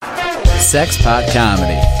Sexpot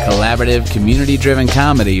Comedy, collaborative, community-driven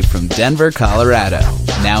comedy from Denver, Colorado.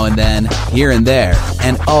 Now and then, here and there,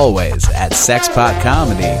 and always at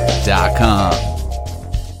sexpotcomedy.com.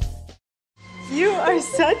 You are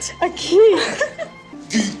such a geek.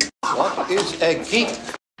 What is a geek?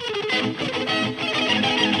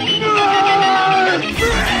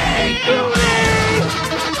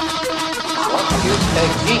 What is a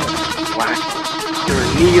geek? Whack. You're a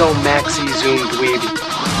neo-maxi zoom dweeby.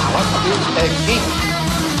 What is a geek?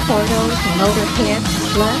 Portals, motorhead,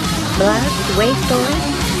 slut, blood, waste story,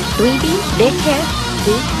 dweeby, dickhead,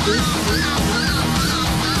 geek.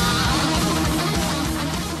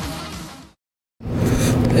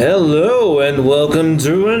 Hello and welcome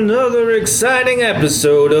to another exciting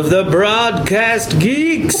episode of the Broadcast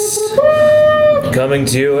Geeks. Coming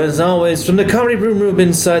to you as always from the Comedy Room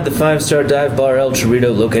inside the 5-star dive bar El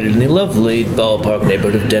Chorrito, located in the lovely ballpark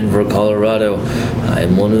neighborhood of Denver, Colorado. I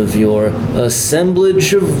am one of your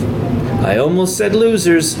assemblage of, I almost said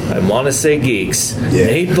losers, I want to say geeks. Yeah.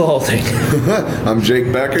 Nate Balding. I'm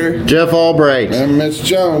Jake Becker. Jeff Albright. And Mitch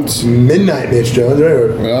Jones. Midnight Mitch Jones, right?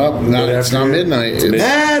 Well, no, it's not midnight. It's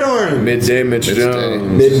Matt Oren. Midday Mitch Jones.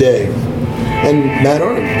 Midday. And Matt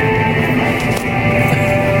Oren.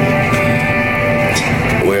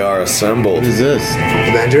 We are assembled. What is this?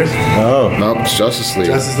 Avengers? Oh. Nope, it's Justice League.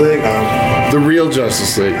 Justice League? Oh. The real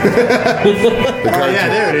Justice League. Oh, yeah,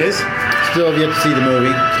 there it is. Still have yet to see the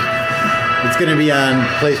movie. It's going to be on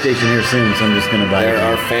PlayStation here soon, so I'm just going to buy it. There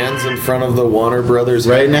are fans in front of the Warner Brothers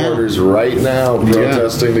headquarters right now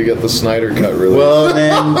protesting to get the Snyder Cut released. Well,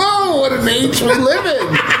 then... Oh, what an age we live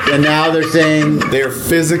in! And now they're saying... They're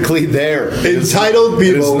physically there. Entitled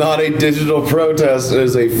people. It's not a digital protest. It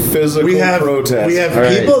is a physical protest. We have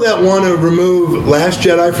people that want to remove Last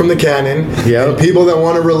Jedi from the canon, and people that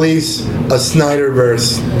want to release a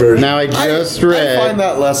Snyderverse version. Now, I read... I find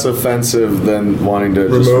that less offensive than wanting to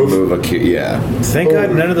just remove a... Yeah. Thank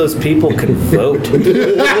God none of those people can vote.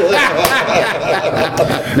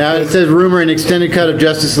 Now, it says rumor an extended cut of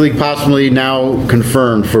Justice League possibly now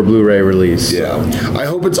confirmed for Blu-ray release. Yeah. I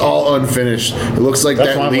hope it's all unfinished. It looks like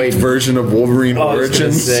That's that leaked version of Wolverine I was gonna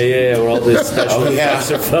Origins. say, yeah, where all the special effects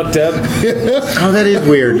are fucked up. Oh, that is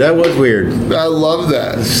weird. That was weird. I love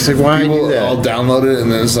that. It's just like, why People do that? all download it, and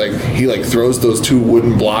then it's like he like throws those two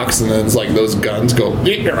wooden blocks, and then it's like those guns go.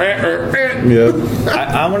 Yeah.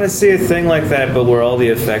 I want to see a thing like that, but where all the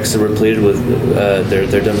effects are repleted with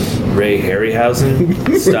they're done Ray Harryhausen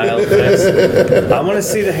style effects. I want to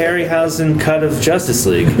see the Harryhausen cut of Justice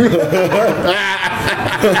League.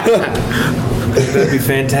 That'd be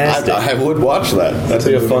fantastic. I would watch that. That'd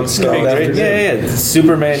be a fun story. Yeah.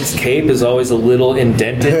 Superman's cape is always a little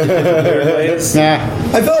indented in weird ways. Nah.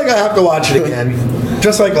 I feel like I have to watch it again.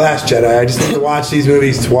 Just like Last Jedi. I just need to watch these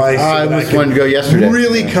movies twice. I almost wanted to go yesterday.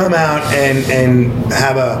 Really come out and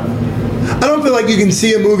have a... I don't feel like you can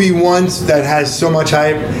see a movie once that has so much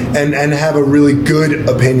hype and have a really good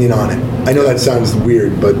opinion on it. I know that sounds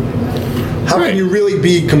weird, but how can you really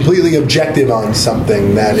be completely objective on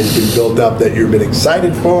something that has been built up that you've been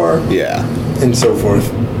excited for? Yeah. And so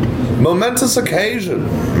forth. Momentous occasion.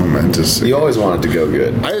 Momentous. You always want it to go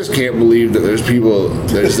good. I just can't believe that there's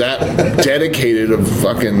that dedicated of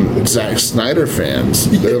fucking Zack Snyder fans.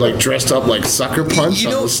 They're like dressed up like Sucker Punch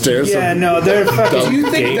on the stairs. Yeah, no, they're fucking. Do you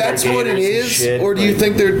think that's what it is, or do you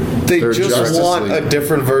think they They're just Justice want League. a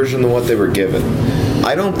different version than what they were given?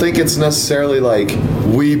 I don't think it's necessarily like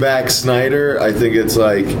we back Snyder. I think it's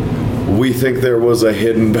like we think there was a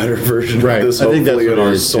hidden better version of this. I think that's Hopefully what in it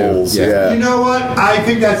our is, too. souls. Yeah. Yeah. You know what? I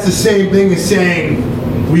think that's the same thing as saying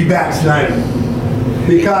we back Snyder.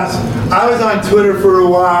 Because I was on Twitter for a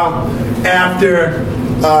while after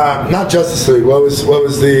not Justice League. What was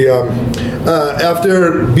the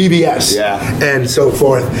after BBS and so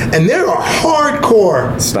forth. And there are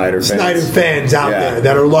hardcore Snyder fans out there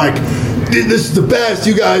that are like, this is the best.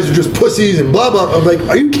 You guys are just pussies and blah blah. I'm like,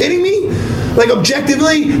 are you kidding me? Like,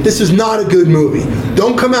 objectively, this is not a good movie.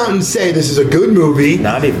 Don't come out and say this is a good movie.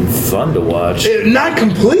 Not even fun to watch. Not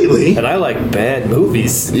completely. And I like bad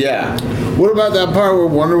movies. Yeah. What about that part where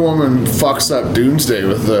Wonder Woman fucks up Doomsday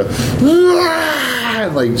with the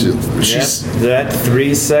like she's that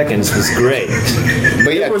 3 seconds was great.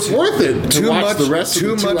 But yeah, it was worth it to watch the rest of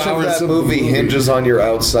the 2 hours of that of movie hinges on your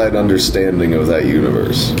outside understanding of that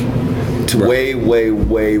universe. way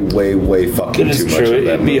fucking It is too much true. of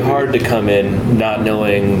that It'd be movie. hard to come in not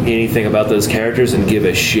knowing anything about those characters and give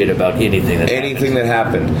a shit about anything that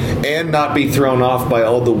happened. And not be thrown off by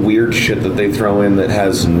all the weird shit that they throw in that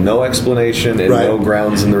has no explanation and no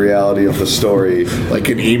grounds in the reality of the story. Like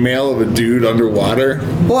an email of a dude underwater.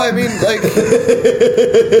 Well, I mean, like,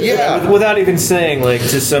 yeah, without even saying like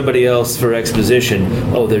to somebody else for exposition.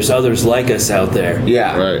 Oh, there's others like us out there.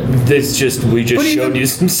 Yeah, right. It's just we just showed you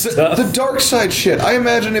some stuff. The dark side shit. I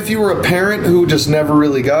imagine if you were a parent who just never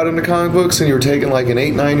really got into comic books and you were taking like an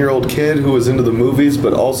 8-9-year-old kid who was into the movies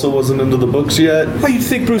but also wasn't into the books yet. Well, you'd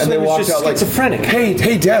think Bruce and Lee they was walked just out like, schizophrenic.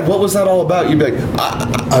 Hey, Dad, what was that all about? You'd be like,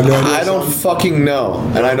 I don't fucking know,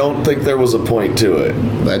 and I don't think there was a point to it.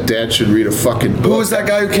 That dad should read a fucking book. Who was that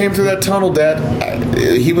guy who came through that tunnel, Dad?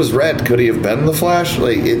 He was red. Could he have been the Flash?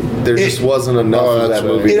 Like, there just wasn't enough of that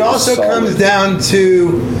movie. It also comes down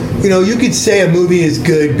to, you could say a movie is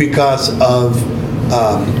good because of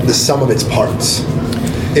the sum of its parts.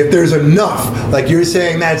 If there's enough, like you're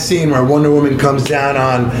saying, that scene where Wonder Woman comes down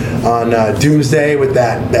on Doomsday with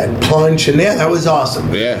that punch, and that was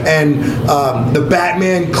awesome. Yeah. And the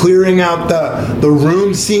Batman clearing out the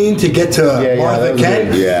room scene to get to Martha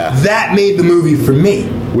Kent, that made the movie for me.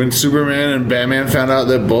 When Superman and Batman found out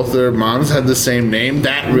that both their moms had the same name,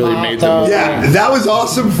 that really made the movie. Yeah, that was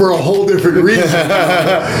awesome for a whole different reason.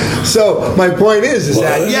 So my point is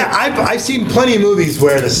that I've seen plenty of movies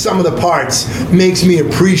where the sum of the parts makes me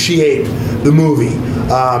appreciate the movie,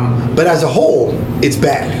 but as a whole, it's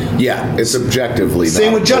bad. Yeah, it's objectively.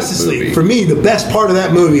 Same with Justice League. For me, the best part of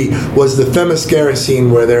that movie was the Themyscira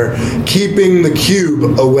scene where they're keeping the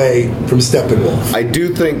cube away from Steppenwolf. I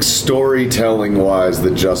do think storytelling-wise,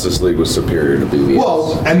 the Justice League was superior to BVS.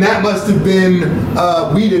 Well, and that must have been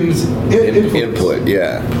Whedon's input.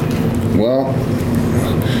 Yeah. Well,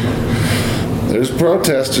 there's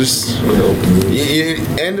protesters.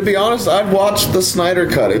 And to be honest, I'd watch the Snyder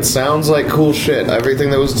Cut. It sounds like cool shit.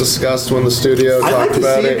 Everything that was discussed when the studio I'd like talked to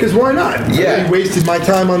about see it because why not? Yeah. I wasted my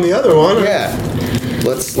time on the other one. Yeah.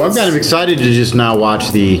 Well, I'm kind of excited to just now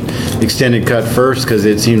watch the extended cut first because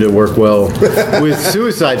it seemed to work well with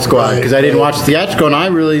Suicide Squad because I didn't watch the theatrical and I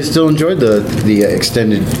really still enjoyed the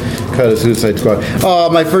extended cut of Suicide Squad.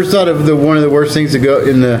 My first thought of one of the worst things to go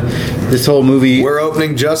in this whole movie. We're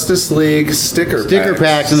opening Justice League sticker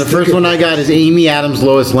packs, and the first one I got is Amy Adams,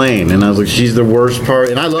 Lois Lane, and I was like, she's the worst part.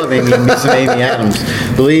 And I love Amy Adams.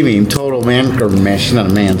 Believe me, total man. She's not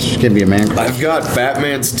a man. She can be a man. I've got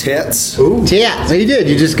Batman's tits. Ooh. Tits. You did.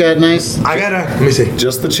 You just got nice. Let me see.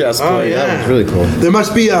 Just the chest plate. Oh, yeah. That was really cool. There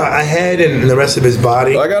must be a head and the rest of his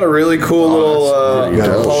body. I got a really cool little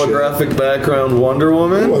holographic background Wonder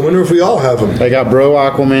Woman. Ooh, I wonder if we all have them. I got Bro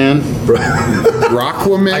Aquaman.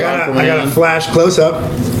 Rockwoman. I got a Flash close up.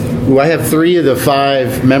 Ooh, I have 3 of the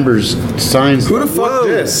 5 members' signs. Who the fuck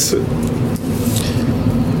this?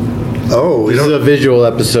 Oh, this is a visual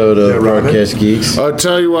episode of Broadcast Geeks. I'll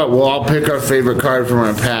tell you what, we'll all pick our favorite card from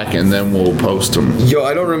our pack and then we'll post them. Yo,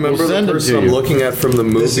 I don't remember the person I'm looking at from the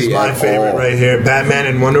movie. This is my at favorite all. right here, Batman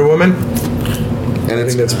and Wonder Woman. And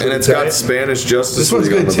it's got Spanish Justice This one's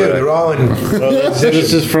League good on too. the back. They're all in.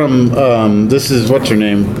 This is from this is what's her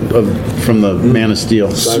name from the Man of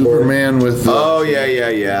Steel. Superman with the, Oh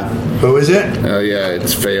yeah. Who is it? oh yeah,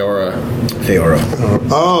 it's Feora.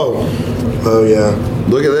 Oh yeah.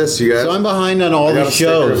 Look at this, you guys. So I'm behind on all I got these a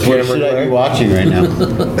sticker shows. of What Cameron should I Glare. be watching right now?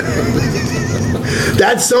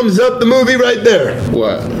 That sums up the movie right there.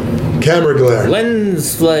 What? Camera glare.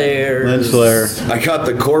 Lens flare. I got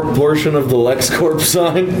the corp portion of the LexCorp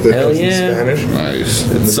sign. Hell In yeah. Spanish. Nice.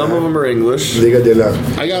 And some of them are English. Liga de la.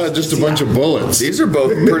 I got just a bunch of bullets. These are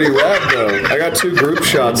both pretty rad though. I got 2 group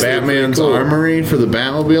shots. Batman's Cool. armory for the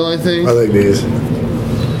Batmobile, I think. I like these.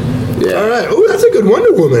 Yeah. All right. Oh, that's a good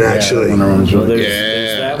Wonder Woman, actually. Wonder Woman's Well, really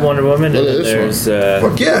there's that Wonder Woman, and Look at then this there's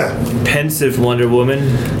Fuck yeah. pensive Wonder Woman.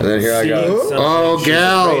 And then here I got Oh,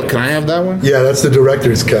 gal. Can I have that one? Yeah, that's the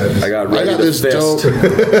director's cut. I got I ready got to this fist. dope.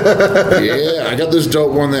 Yeah, I got this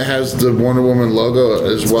dope one that has the Wonder Woman logo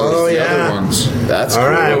as well Oh, as the yeah. other ones. That's All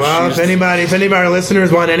cool. right. Well, if any of our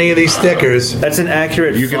listeners want any of these stickers, That's an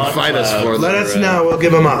accurate. You can font fight us cloud for let them. us know. We'll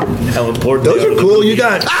give them up. How important Those they are to the cool. movie. You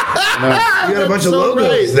got a bunch of so logos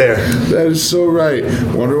right. there. That is so right.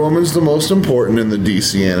 Wonder Woman's the most important in the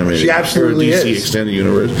DC animated. She absolutely or DC is. extended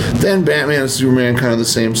universe. Then Batman and Superman kind of the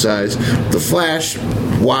same size. The Flash,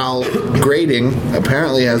 while grading,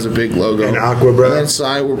 apparently has a big logo. And Aquabrow. And then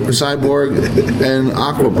Cyborg and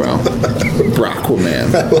Aquabrow. Brockoman.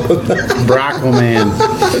 Brockoman.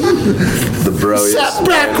 The bro.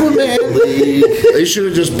 Brockoman. They should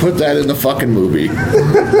have just put that in the fucking movie.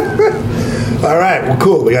 All right, well,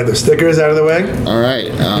 cool. We got the stickers out of the way. All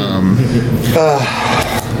right.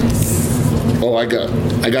 Oh, I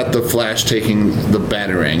got the Flash taking the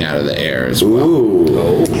Batarang out of the air as well.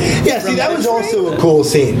 Ooh. Yeah, see, that was also a cool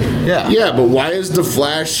scene. Yeah, but why is the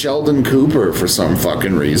Flash Sheldon Cooper for some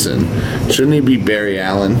fucking reason? Shouldn't he be Barry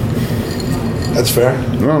Allen? That's fair.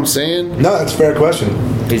 You know what I'm saying? No, that's a fair question.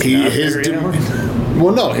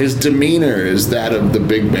 Well, no, his demeanor is that of the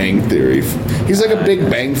Big Bang Theory. He's like a Big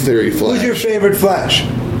Bang Theory Flash. Who's your favorite Flash?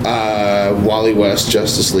 Wally West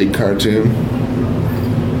Justice League cartoon.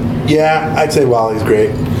 Yeah, I'd say Wally's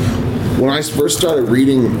great. When I first started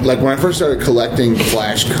reading, when I first started collecting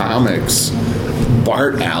Flash comics,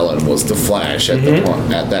 Bart Allen was the Flash at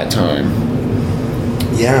that time.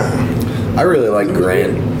 Yeah. I really like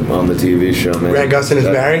Grant on the TV show, man. Grant Gustin as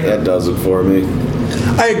Barry? That does it for me.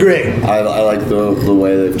 I agree. I like the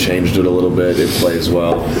way they've changed it a little bit. It plays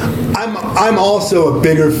well. I'm also a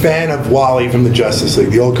bigger fan of Wally from the Justice League,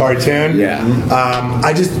 the old cartoon. Yeah.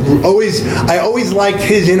 I always liked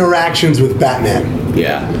his interactions with Batman.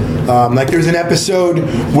 Yeah. There's an episode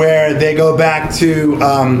where they go back to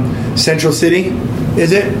Central City,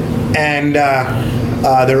 is it? And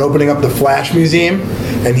they're opening up the Flash Museum,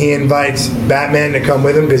 and he invites Batman to come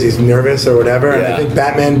with him because he's nervous or whatever. Yeah. And I think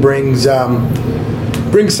Batman brings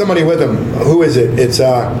somebody with him. Who is it? It's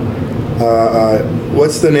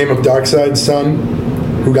what's the name of Darkseid's son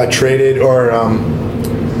who got traded or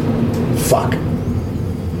fuck.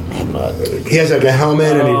 He has like a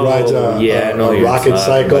helmet and he rides a rocket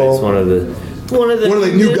cycle. It's one of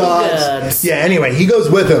the new gods. Yeah. Anyway, he goes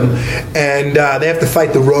with him, and they have to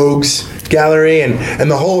fight the Rogues Gallery, and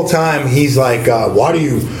the whole time he's like, "Why do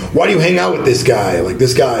you hang out with this guy? Like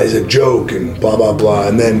this guy is a joke and blah blah blah."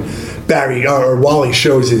 And then Wally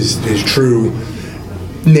shows his true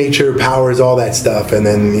nature, powers, all that stuff, and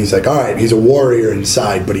then he's like, "All right, he's a warrior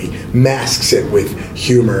inside, but he masks it with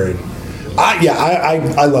humor." And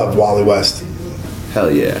I love Wally West. Hell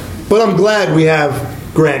yeah. But I'm glad we have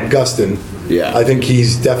Grant Gustin. Yeah. I think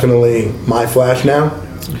he's definitely my Flash now.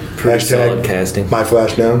 Pretty solid casting. My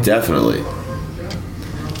Flash now. Definitely.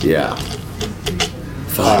 Yeah.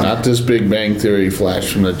 Not this Big Bang Theory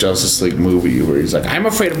Flash from the Justice League movie where he's like, I'm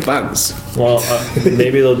afraid of bugs. Well,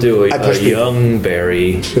 maybe they'll do a young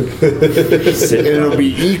Barry. It'll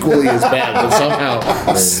be equally as bad, but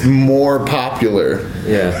somehow more popular.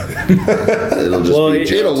 Yeah.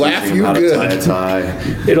 It'll laugh you good.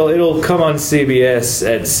 It'll come on CBS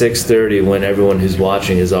at 6:30 when everyone who's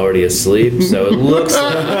watching is already asleep. So it looks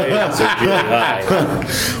like the ratings are really high.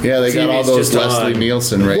 Yeah, they got all those Leslie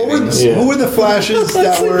Nielsen ratings. Who were the Flashes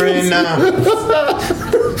that were in?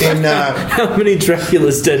 How many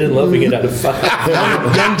Dracula's Dead and Loving It out of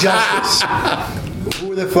 5? Young Justice. Who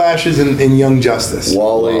were the Flashes in Young Justice?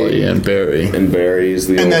 Wally and Barry. And Barry's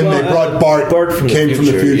the. And then they brought Bart from came the from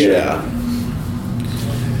the future. Yeah.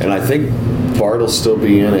 And I think Bart will still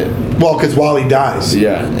be in it. Well, because Wally dies.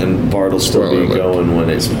 Yeah, and Bart will still be going when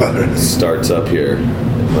it starts up here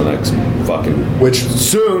in the next fucking. Which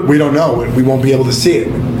soon we don't know. We won't be able to see it.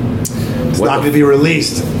 It's not going to be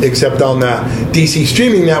released except on the DC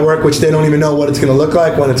streaming network, which they don't even know what it's going to look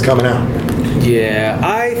like when it's coming out. Yeah,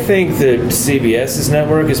 I think that CBS's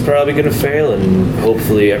network is probably going to fail, and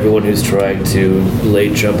hopefully everyone who's trying to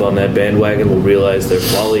late jump on that bandwagon will realize their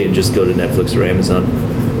folly and just go to Netflix or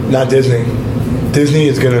Amazon. Not Disney. Disney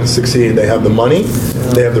is going to succeed. They have the money,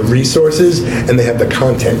 they have the resources, and they have the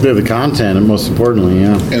content. They have the content, and most importantly,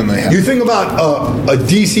 yeah. And they have. You think about a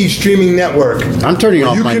DC streaming network. I'm turning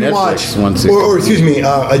off you my can Netflix watch, once. or excuse me,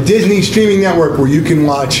 a Disney streaming network where you can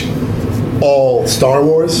watch all Star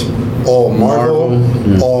Wars, all Marvel,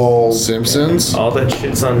 all Simpsons. All that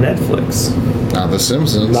shit's on Netflix. Not the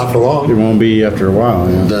Simpsons. Not for It long. won't be after a while.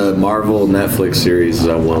 Yeah. The Marvel Netflix series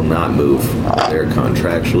will not move. They're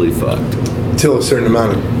contractually fucked. Till a certain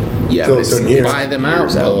amount of. Yeah, till a certain year. Buy them out,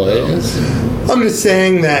 Years out, boys. I'm just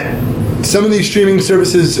saying that some of these streaming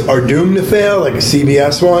services are doomed to fail, like a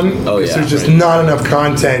CBS one. Oh, because yeah, there's just right. not enough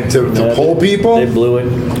content to pull people. They blew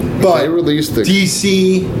it. But They released the.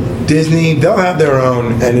 DC, Disney, they'll have their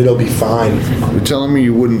own, and it'll be fine. You're telling me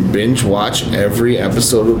you wouldn't binge watch every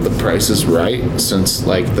episode of The Price is Right since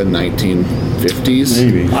like the 1950s?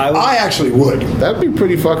 Maybe. I actually would. That'd be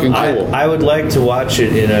pretty fucking cool. I would like to watch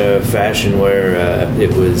it in a fashion where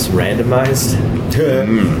it was randomized.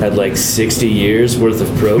 Had like 60 years worth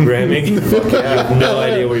of programming. You have no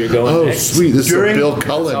idea where you're going Oh, next. sweet. This During- is a Bill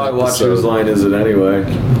Cullen I watch episode. Whose Line Is It Anyway?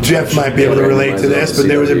 Jeff might be able to relate to this, but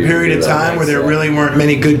there was a period of time where there really weren't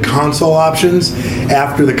many good console options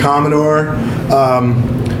after the Commodore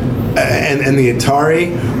and the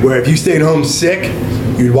Atari, where if you stayed home sick,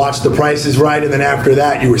 you'd watch The Price is Right, and then after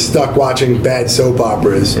that, you were stuck watching bad soap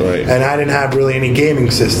operas. Right. And I didn't have really any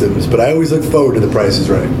gaming systems, but I always looked forward to The Price is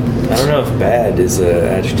Right. I don't know if bad is an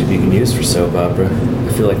adjective you can use for soap opera.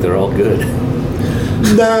 I feel like they're all good.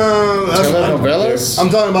 No, Telenovelas? I'm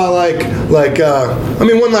talking about I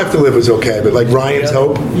mean, One Life to Live was okay, but like Ryan's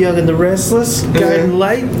Hope. Young and the Restless, Guiding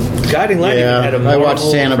Light. Guiding Light even had a I watched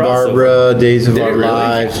Marvel Santa crossover. Barbara, Days of Did Our it really?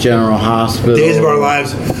 Lives, General Hospital. Days of Our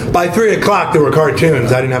Lives. By 3 o'clock, there were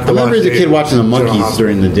cartoons. I didn't have I to watch. remember as a Days kid of watching the General Monkeys Hospital.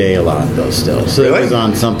 during the day a lot, though, still. So Really? it was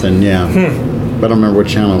on something, yeah. But I don't remember what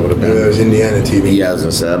channel it would have Yeah, it been. was Indiana TV. Yeah, I was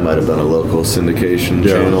gonna say that might have been a local syndication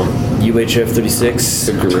Yeah. channel. UHF 36.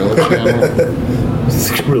 The Gorilla Channel.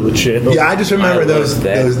 Gorilla Channel. Yeah, I just remember I those love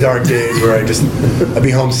that. dark days where I'd be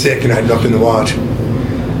homesick and I had nothing to watch.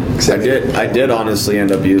 I did honestly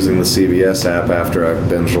end up using the CBS app after I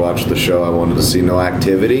binge watched the show. I wanted to see No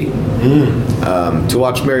Activity, to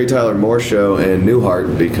watch Mary Tyler Moore Show and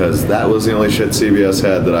Newhart because that was the only shit CBS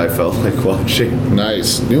had that I felt like watching.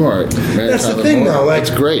 Nice. Newhart. That's the thing, though. Like,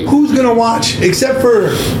 It's great. Who's gonna watch except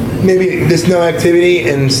for maybe this No Activity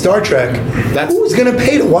and Star Trek? Who's gonna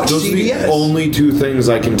pay to watch Those are the CBS? only two things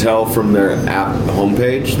I can tell from their app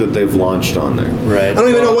homepage that they've launched on there. Right. I don't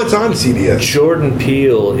even know what's on CBS. Jordan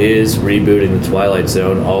Peele is rebooting The Twilight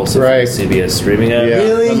Zone, also Right. from the CBS streaming app. Yeah,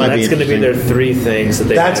 Really? that might be That's going to be interesting. their 3 things that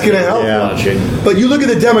they That's have gonna to help. Yeah. watching. But you look at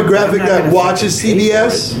the demographic I'm not that gonna watches fucking pay for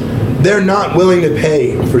CBS. They're not willing to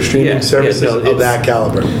pay for streaming Yeah, services yeah, no, of it's- that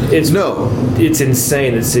caliber. It's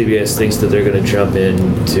insane that CBS thinks that they're going to jump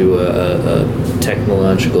into a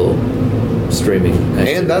technological streaming.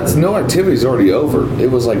 And that's No Activity's already over.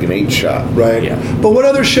 It was like an 8-shot. Right. Yeah. But what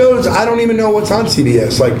other shows? I don't even know what's on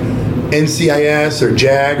CBS. Like NCIS or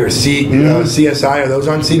JAG or CSI. Are those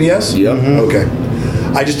on CBS? Yep. Okay.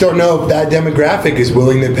 I just don't know if that demographic is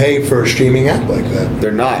willing to pay for a streaming app like that.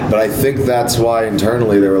 They're not, but I think that's why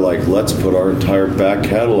internally they were like, let's put our entire back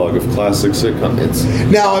catalog of classic sitcoms.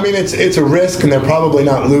 Now, I mean, it's a risk, and they're probably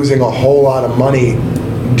not losing a whole lot of money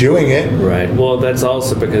doing it. Right. Well, that's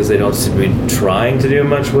also because they don't seem to be trying to do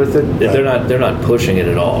much with it. They're not pushing it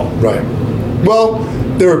at all. Right. Well,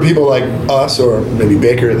 there were people like us, or maybe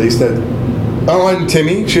Baker at least, that. Oh, and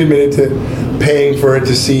Timmy, she admitted to paying for it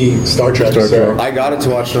to see Star Trek. So. I got it to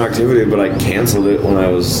watch No Activity, but I canceled it when I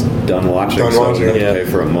was done watching. Done so watching I had it. to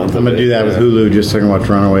pay for a month. I'm going to do that with Hulu just so I can watch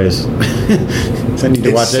Runaways. So I need to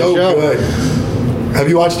It's watch that so show. good. Have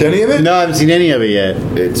you watched any of it? No, I haven't seen any of it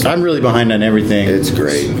yet. I'm really behind on everything. It's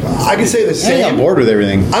great. I can say the I same. got bored with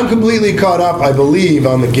everything. I'm completely caught up, I believe,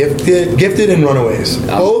 on the Gifted and Runaways.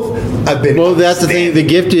 Both have been. Well, that's the thing. The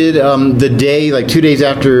Gifted, the day, like 2 days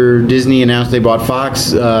after Disney announced they bought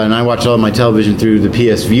Fox, and I watched all of my television through the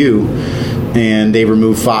PS View, and they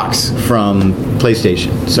removed Fox from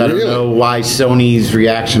PlayStation. So I don't know why Sony's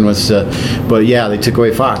reaction was, but yeah, they took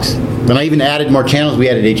away Fox. And I even added more channels. We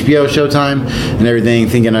added HBO, Showtime, and everything,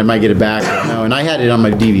 thinking I might get it back. No, and I had it on my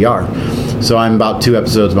DVR. So I'm about 2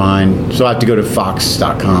 episodes behind. So I have to go to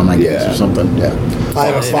Fox.com, I guess, or something. Yeah. I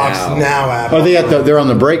have a Fox Now app. Oh, they're on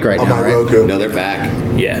the break right on now, my right? Roku. No, they're back.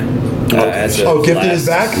 Yeah. Gifted is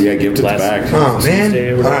back? Yeah, Gifted's last back. Oh,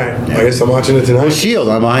 man. All right. I guess I'm watching it tonight. Shield.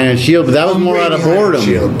 I'm behind on Shield, but that was I'm more way out of behind on boredom.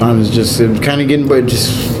 Shield. I was just kind of getting, but just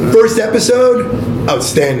First episode,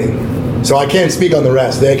 outstanding. So I can't speak on the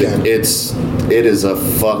rest. They can. It is a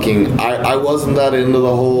fucking. I wasn't that into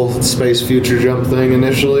the whole space future jump thing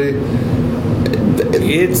initially.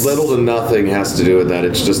 It's little to nothing has to do with that.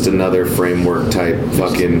 It's just another framework type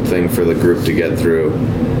fucking thing for the group to get through.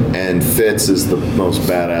 And Fitz is the most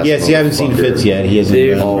badass. yes, you haven't seen motherfucker. Fitz yet. He hasn't.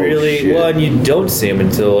 They Oh, really shit. well, and you don't see him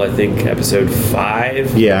until I think episode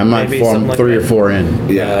 5. Yeah, I'm on maybe, something like 3 or that. 4 in.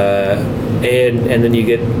 Yeah. And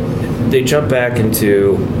then they jump back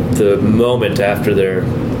into the moment after they're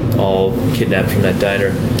all kidnapped from that diner,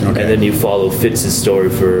 and then you follow Fitz's story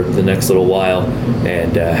for the next little while,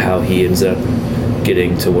 and how he ends up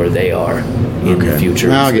getting to where they are in the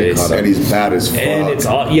future. I'll get space. caught up. And he's bad as fuck. And it's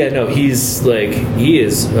all he's like he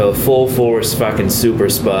is a full force fucking super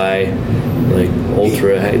spy, like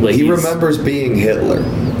ultra. Like he he's- remembers being Hitler.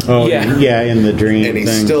 Oh, Yeah. yeah, in the dream And he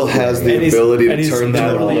thing. still has the and he's- ability and to he's turn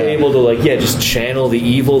that totally on. able to just channel the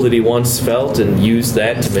evil that he once felt and use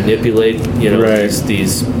that to manipulate Right.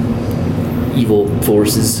 these evil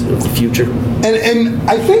forces of the future. And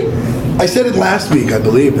I think I said it last week, I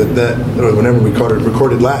believe, that or whenever we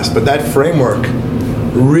recorded last, but that framework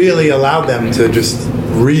really allowed them to just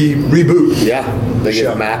reboot. Yeah, they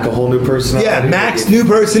give Mac a whole new personality. Yeah, Mac's new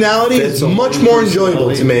personality Fitz is a whole much new more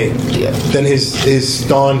enjoyable to me Yeah. than his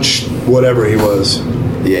staunch whatever he was.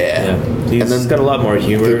 Yeah. He's got a lot more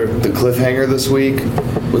humor. The cliffhanger this week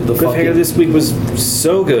with the cliffhanger this week was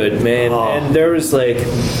so good, man. Oh. And there was like,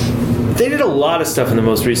 they did a lot of stuff in the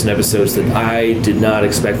most recent episodes that I did not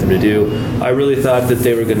expect them to do. I really thought that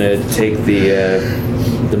they were going to take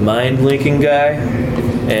the mind linking guy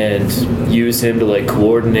and use him to like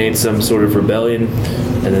coordinate some sort of rebellion,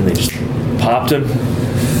 and then they just popped him.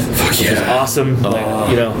 Fuck It was awesome. Like,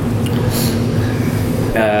 you know.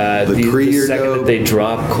 The The Krieger second dope. that they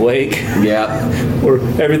drop Quake, where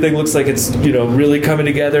everything looks like it's really coming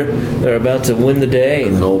together, they're about to win the day.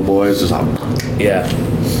 And the old boys just Yeah.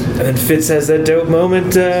 And then Fitz has that dope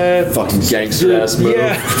moment. fucking gangster ass move.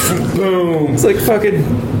 Yeah. Boom. It's like fucking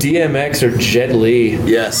DMX or Jet Li.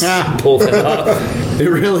 Yes. Pulled it off. It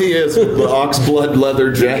really is. The oxblood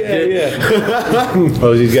leather jacket. Yeah.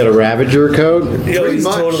 Oh, he's got a Ravager coat? Yeah, he's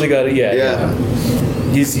much. totally got it. Yeah.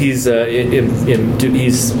 He's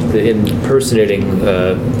impersonating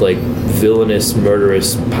like villainous,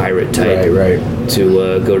 murderous pirate type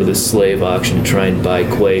to go to the slave auction to try and buy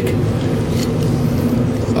Quake.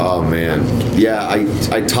 Oh man, yeah.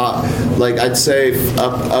 I taught like I'd say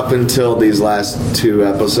up until these last 2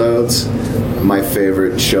 episodes, my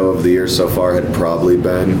favorite show of the year so far had probably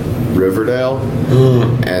been Riverdale,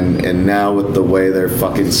 and now with the way they're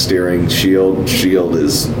fucking steering Shield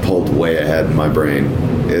is pulled way ahead in my brain.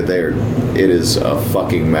 It is a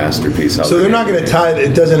fucking masterpiece. So they're not going to tie.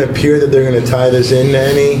 It doesn't appear that they're going to tie this into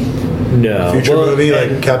any future movie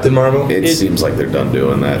like Captain Marvel. It seems like they're done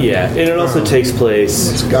doing that. Yeah, and it also takes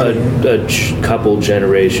place a couple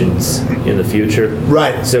generations in the future.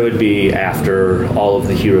 Right. So it'd be after all of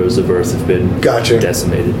the heroes of Earth have been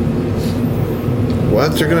decimated.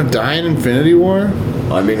 What? They're gonna die in Infinity War?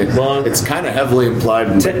 I mean, it's kind of heavily implied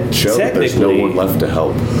in the show that there's no one left to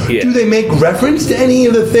help. Yeah. Do they make reference to any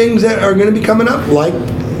of the things that are going to be coming up, like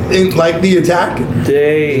the attack?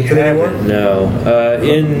 They haven't. No.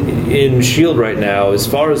 In Shield right now, as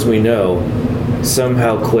far as we know,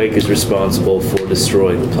 somehow Quake is responsible for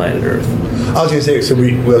destroying the planet Earth. I was going to say. So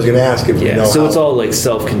I was going to ask if we know. So how. it's all like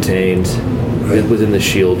self-contained within the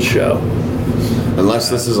Shield show. Unless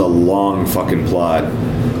this is a long fucking plot,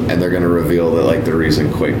 and they're going to reveal that like the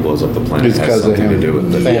reason Quake blows up the planet It's has 'cause of something to him. do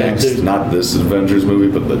with the Thanks. next, not this Avengers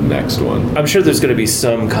movie, but the next one. I'm sure there's going to be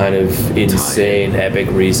some kind of insane, epic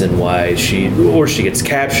reason why she gets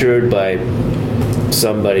captured by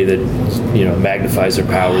somebody that magnifies her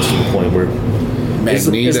powers to the point where,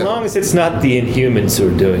 as long as it's not the Inhumans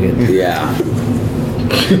who are doing it. Yeah.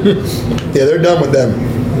 Yeah, they're done with them.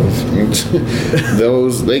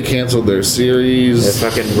 They canceled their series.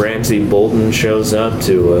 And fucking Ramsey Bolton shows up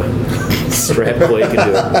to strap Quake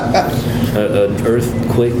into an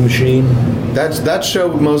earthquake machine. That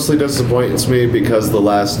show mostly disappoints me because the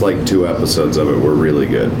last like 2 episodes of it were really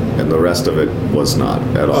good, and the rest of it was not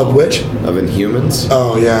at all. Of which? Of Inhumans.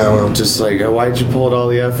 Oh yeah, well, just like why'd you pull all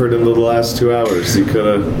the effort into the last 2 hours? You could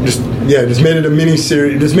have just made it a mini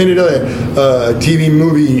series. Just made it a TV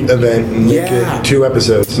movie event and make it 2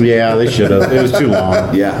 episodes. Yeah, they should have. It was too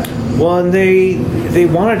long. Yeah. Well, and they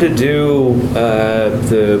wanted to do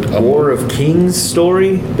the War of Kings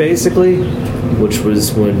story, basically, which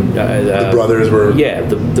was when the brothers were... Yeah,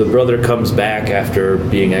 the brother comes back after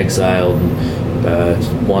being exiled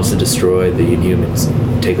and wants to destroy the Inhumans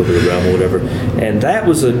and take over the realm or whatever. And that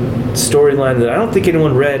was a storyline that I don't think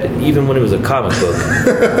anyone read even when it was a comic book.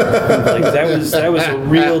 Like that was a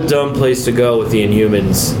real dumb place to go with the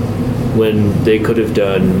Inhumans when they could have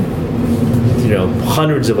done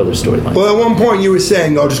hundreds of other storylines. Well, at one point you were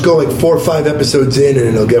saying, "I'll just go like 4 or 5 episodes in, and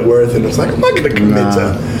it'll get worth." And it's like, I'm not going to commit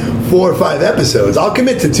to 4 or 5 episodes. I'll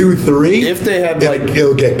commit to 2, 3. If they had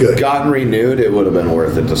it'll get good. Gotten renewed, it would have been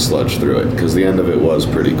worth it to sludge through it because the end of it was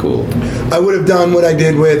pretty cool. I would have done what I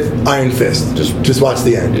did with Iron Fist. Just watch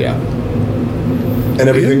the end. Yeah. And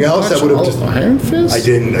everything else, I would have just Iron Fist. I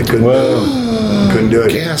didn't. I couldn't. Couldn't do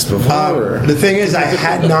it. Gasp of horror. The thing is, I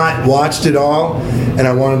had not watched it all, and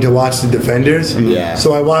I wanted to watch the Defenders. Yeah.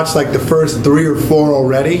 So I watched like the first 3 or 4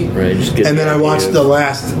 already, Right. and then I watched the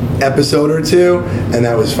last episode or 2, and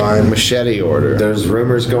that was fine. Machete Order. There's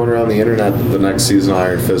rumors going around the internet that the next season of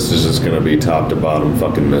Iron Fist is just going to be top to bottom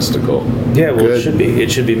fucking mystical. Yeah, well, it should be.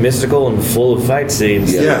 It should be mystical and full of fight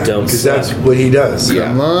scenes. Yeah, don't because suck. that's what he does. Yeah.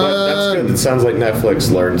 Come But that's good. It sounds like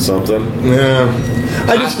Netflix learned something. Yeah.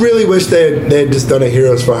 I just really wish they had just done a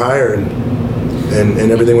Heroes for Hire,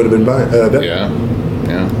 and everything would have been better. Yeah.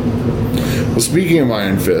 Well, speaking of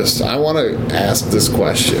Iron Fist, I want to ask this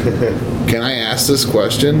question. Can I ask this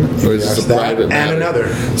question, or is this a private matter? And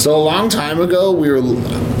another. So a long time ago, we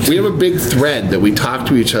have a big thread that we talk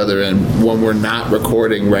to each other in when we're not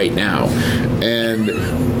recording right now, and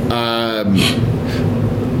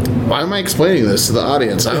Why am I explaining this to the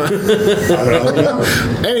audience? I don't know.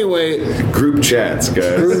 Anyway, Group chats,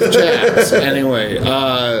 guys. group chats. Anyway,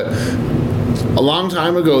 a long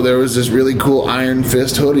time ago, there was this really cool Iron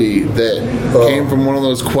Fist hoodie that came from one of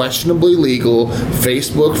those questionably legal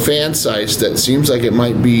Facebook fan sites that seems like it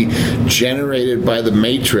might be generated by the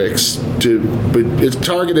Matrix, but it's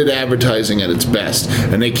targeted advertising at its best.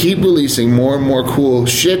 And they keep releasing more and more cool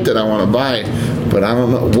shit that I want to buy, but I don't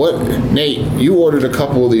know. Nate, you ordered a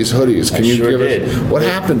couple of these hoodies. Can you give us what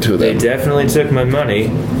happened to them? They definitely took my money,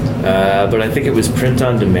 but I think it was print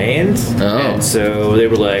on demand. Oh. And so they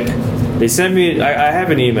were like, they sent me. I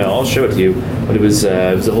have an email. I'll show it to you. But it was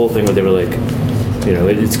a whole thing where they were like,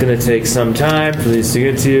 it's going to take some time for these to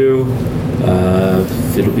get to you.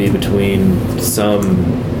 It'll be between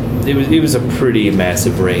some. It was a pretty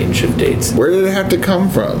massive range of dates. Where did it have to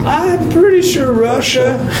come from? I'm pretty sure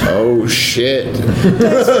Russia. Oh shit!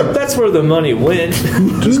 That's where the money went.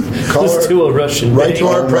 Just to a Russian Right bank. to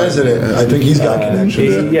our president. I think he's got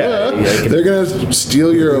connections. They're gonna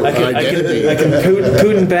steal your identity. I can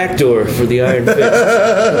Putin backdoor for the Iron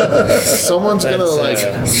Fist. Someone's gonna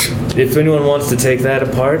if anyone wants to take that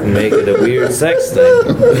apart and make it a weird sex thing,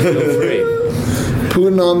 feel free.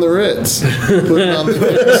 Putin on the Ritz. Putin on the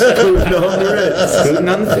Ritz. Putin on the Ritz. Putin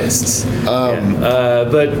on the fists.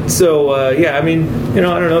 But so, I mean, I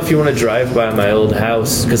don't know if you want to drive by my old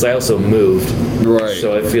house, because I also moved. Right.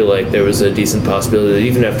 So I feel like there was a decent possibility that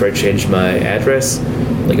even after I changed my address,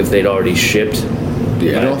 like if they'd already shipped,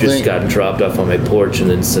 I'd just gotten dropped off on my porch and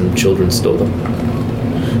then some children stole them.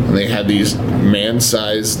 And they had these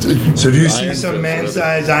man-sized. So if you see some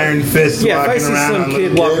man-sized Iron Fist walking around, if I see some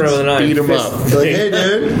kid walking around with an Iron beat him Fist, up. like, hey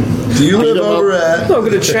dude, do you live over at? I'm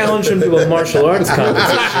going to challenge him to a martial arts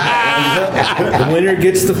competition. The winner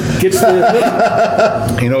gets the.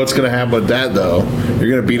 You know what's going to happen with that, though? You're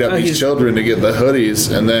going to beat up these children to get the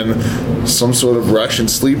hoodies, and then some sort of Russian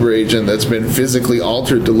sleeper agent that's been physically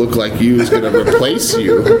altered to look like you is going to replace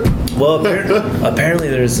you. Well, apparently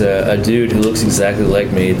there's a dude who looks exactly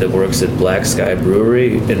like me that works at Black Sky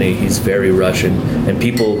Brewery, and he's very Russian, and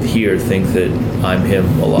people here think that I'm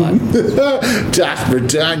him a lot. Das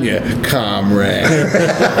Britannia, comrade.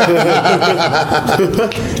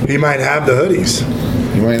 He might have the hoodies.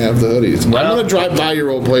 You might have the hoodies. I'm going to drive by your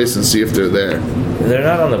old place and see if they're there. They're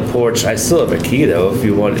not on the porch. I still have a key, though. If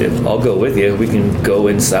you want, I'll go with you. We can go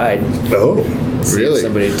inside. Oh, really?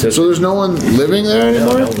 So there's no one living there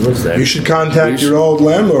anymore? No one lives there. You should contact your old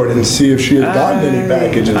landlord and see if she has gotten any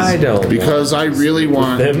packages. I don't. Because I really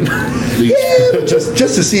want them. Yeah, just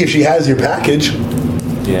to see if she has your package.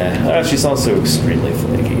 Yeah, she's also extremely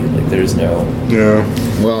flaky. Like there's no. Yeah.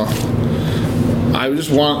 Well, I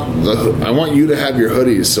just want I want you to have your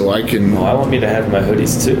hoodies so I can. Oh, I want me to have my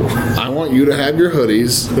hoodies too. I want you to have your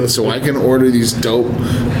hoodies so I can order these dope.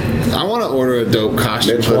 I want to order a dope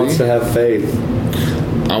costume Mitch hoodie. wants to have faith.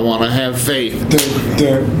 I want to have faith.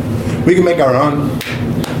 We can make our own.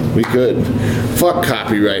 We could. Fuck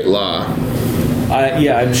copyright law.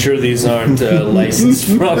 I'm sure these aren't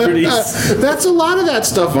licensed properties. That's a lot of that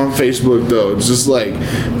stuff on Facebook, though. It's just like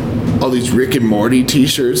all these Rick and Morty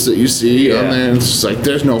T-shirts that you see on there. It's just like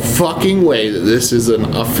there's no fucking way that this is an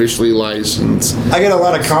officially licensed. I get a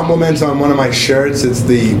lot of compliments on one of my shirts. It's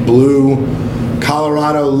the blue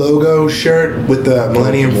Colorado logo shirt with the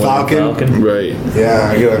Millennium Falcon. Right. Yeah,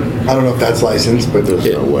 I don't know if that's licensed, but there's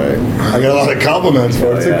no way. I got a lot of compliments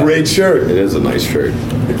for it. It's a great shirt. It is a nice shirt.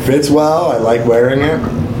 It fits well. I like wearing it.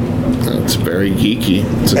 It's very geeky.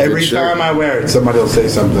 It's a Every good shirt. time I wear it, somebody will say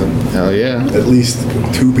something. Hell yeah. At least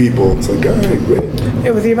 2 people. It's like, all right, great.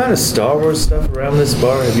 Yeah, with the amount of Star Wars stuff around this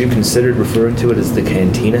bar, have you considered referring to it as the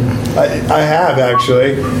Cantina? I have,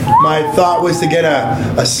 actually. My thought was to get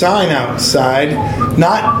a sign outside,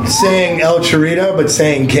 not saying El Chorito, but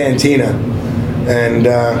saying Cantina. And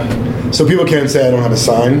so people can't say I don't have a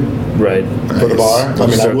sign. Right. For the bar. I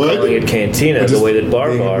mean, I would. Calling it Cantina the way that bar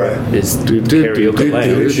is karaoke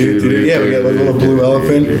lounge. Yeah, we got a little blue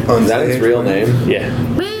elephant on Is that its real name? Yeah.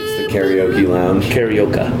 It's the karaoke lounge.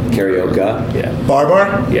 Karaoke. Yeah.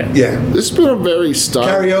 Bar? Yeah. Yeah. This has been a very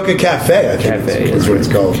Karaoke Cafe, I think. Cafe, That's what it's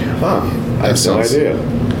called. Huh. I have no idea. Oh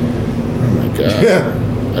my god. Yeah.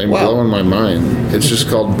 I'm blowing my mind. It's just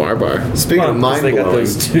called Bar Bar. Speaking of mind they got blowing,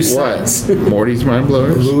 those two signs. What? Morty's Mind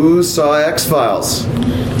Blowers? who saw X-Files?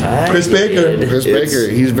 Chris Baker. Chris Baker.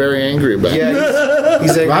 He's very angry about it. Yeah,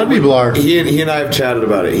 he's angry. A lot of people are. He and I have chatted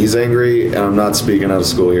about it. He's angry, and I'm not speaking out of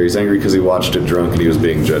school here. He's angry because he watched it drunk and he was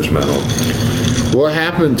being judgmental. What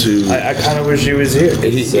happened to? I kind of wish he was here.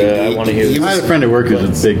 I want to hear. I had a friend at work who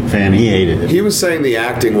was a big fan. He hated it. He was saying the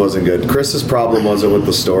acting wasn't good. Chris's problem wasn't with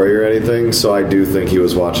the story or anything, so I do think he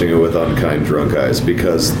was watching it with unkind drunk eyes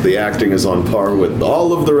because the acting is on par with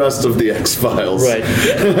all of the rest of the X-Files. Right.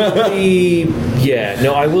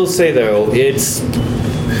 No, I will say though, it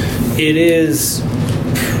is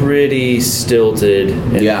pretty stilted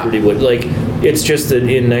and pretty like. It's just that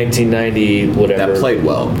in 1990, whatever. That played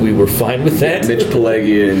well. We were fine with that. Mitch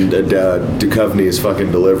Pileggi and Duchovny's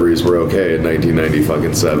fucking deliveries were okay in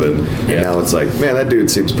 1990 and now it's like, man, that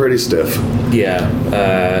dude seems pretty stiff. Yeah.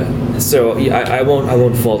 I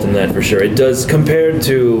won't fault him that for sure. It does compared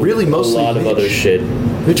to really mostly a lot of other shit.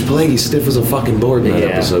 Mitch Pileggi's stiff as a fucking board in that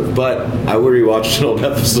episode, but I rewatched an old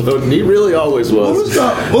episode and he really always was.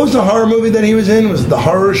 What was the horror movie that he was in? Was it The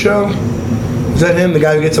Horror Show? Is that him? The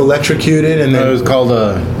guy who gets electrocuted and then it was called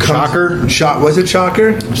Shocker. Was it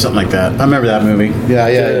Shocker? Something like that. I remember that movie. Yeah.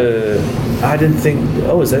 I didn't think.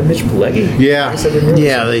 Oh, is that Mitch Pileggi? Yeah.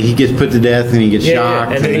 He gets put to death and he gets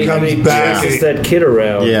shocked. And then he comes back. Chases that kid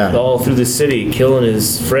around all through the city, killing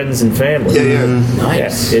his friends and family.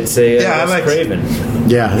 Nice. It's a Wes Craven.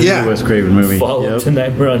 Yeah, it's a Wes Craven movie. Follow to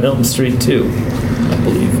Nightmare on Elm Street 2, I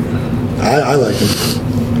believe. I like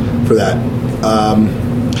him for that.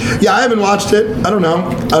 I haven't watched it. I don't know.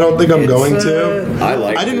 I don't think I'm going to.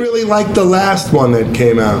 I didn't really like the last one that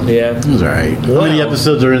came out. Yeah, it was alright. How many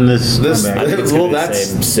episodes are in this? I think it's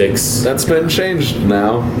that's 6. That's been changed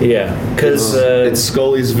now. Yeah, because it's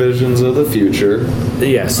Scully's visions of the future.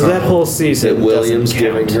 Yeah, so that whole season. That William's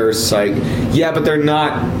giving her psych. Yeah, but they're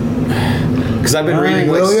not. Because I've been reading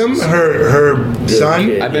William, her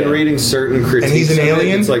son. I've been reading certain critiques. And he's an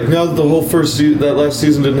alien. It's like no, the whole that last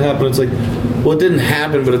season didn't happen. It's like, well, it didn't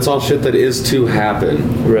happen, but it's all shit that is to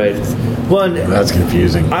happen. Right. Well, that's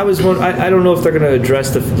confusing. I don't know if they're going to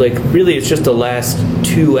address really. It's just the last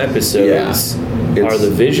 2 episodes. Are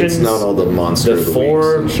the visions? It's not all the monster. The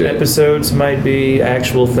 4 episodes might be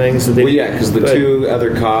actual things that they. Well, because the 2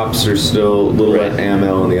 other cops are still little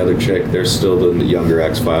Amel and the other chick. They're still the younger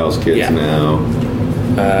X-Files kids now.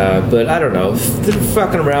 But I don't know. They're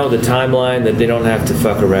fucking around with a timeline that they don't have to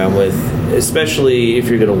fuck around with, especially if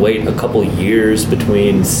you're going to wait a couple years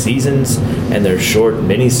between seasons and they're short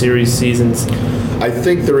miniseries seasons. I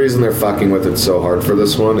think the reason they're fucking with it so hard for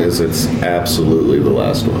this one is it's absolutely the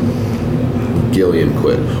last one. Gillian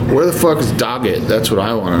quit. Where the fuck is Doggett? That's what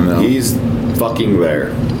I want to know. He's fucking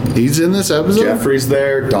there. He's in this episode? Jeffrey's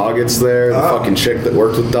there. Doggett's there. The fucking chick that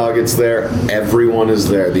worked with Doggett's there. Everyone is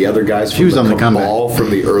there. The other guys from the Cabal from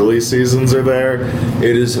the early seasons are there.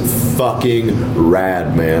 It is fucking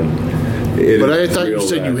rad, man. But I thought you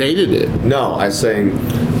said you hated it. No, I'm saying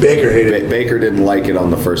Baker hated it. Baker didn't like it on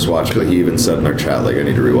the first watch, but he even said in our chat, like, I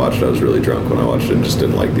need to rewatch it. I was really drunk when I watched it and just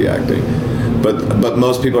didn't like the acting. But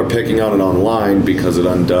most people are picking on it online because it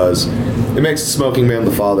undoes. It makes the Smoking Man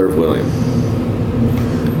the father of William.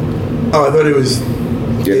 Oh, I thought it was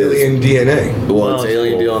alien DNA. Well, it's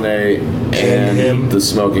alien DNA and the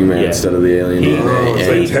Smoking Man instead of the alien DNA. It's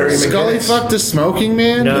like Terry Scully McGinnis. fucked the Smoking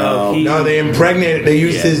Man? No, they impregnated. They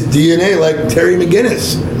used his DNA like Terry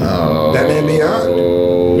McGinnis. Oh. Batman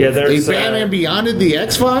Beyond. Yeah, there's Batman Beyonded the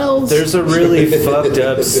X-Files? There's a really fucked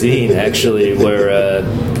up scene actually where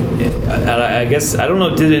I guess I don't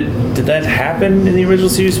know. Did that happen in the original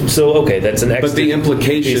series? So okay, that's an. But the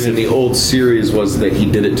implication in the old series was that he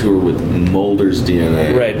did it to her with Mulder's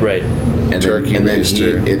DNA. Right. And then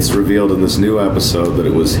it's revealed in this new episode that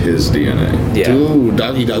it was his DNA. Yeah. Dude,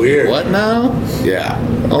 Doggy. What now? Yeah.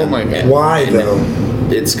 Oh my god. Why though?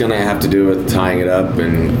 It's gonna have to do with tying it up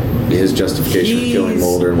and his justification for killing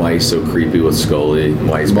Mulder and why he's so creepy with Scully.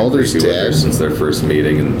 Why he's Mulder's creepy with her dead since their first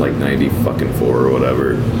meeting in like 94 or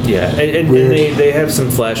whatever. Yeah, and they have some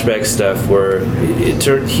flashback stuff where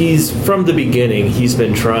he's from the beginning. He's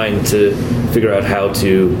been trying to figure out how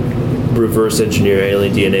to reverse engineer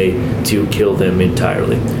alien DNA to kill them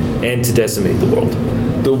entirely and to decimate the world.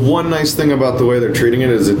 The one nice thing about the way they're treating it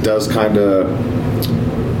is it does kind of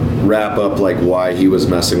wrap up like why he was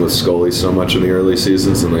messing with Scully so much in the early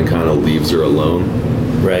seasons and then kind of leaves her alone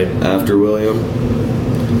right after William,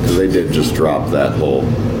 because they did just drop that whole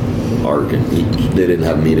arc and they didn't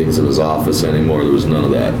have meetings in his office anymore. There was none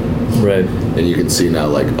of that, right? And you can see now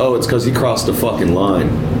like, oh, it's because he crossed a fucking line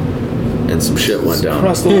and some shit went down.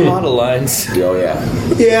 Crossed a lot of lines. Oh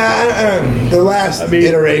Yeah, the last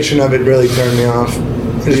iteration of it really turned me off.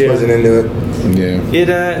 I just wasn't into it.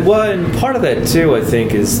 Yeah. Well, and part of that too, I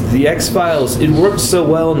think, is the X-Files. It worked so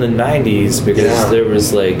well in the '90s because there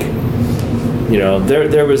was like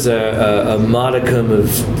there was a modicum of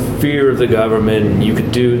fear of the government, and you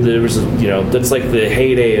could do. There was, that's like the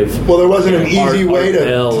heyday of. Well, there wasn't an easy way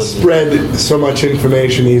to spread so much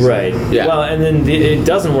information easily. Right. Yeah. Well, and then it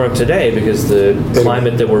doesn't work today because the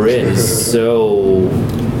climate that we're in is so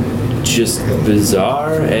just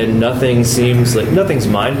bizarre, and nothing's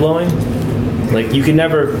mind blowing. Like you can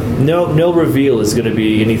never, no reveal is going to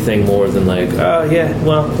be anything more than like, oh yeah,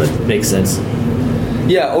 well that makes sense.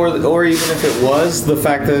 Yeah, or even if it was, the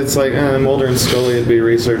fact that it's like Mulder and Scully would be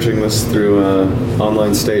researching this through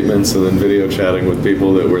online statements and then video chatting with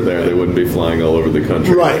people that were there. They wouldn't be flying all over the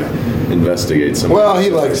country to investigate some. Well, he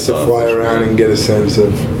likes to fly around and get a sense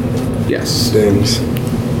of things.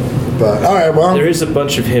 But all right, well, there is a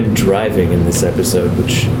bunch of him driving in this episode,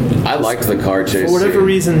 which I liked the car chase. For whatever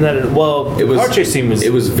reason, the car chase scene was.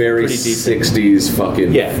 It was very 60s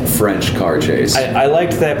fucking French car chase. I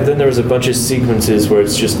liked that, but then there was a bunch of sequences where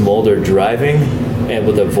it's just Mulder driving and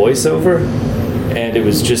with a voiceover, and it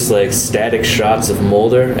was just like static shots of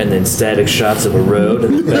Mulder and then static shots of a road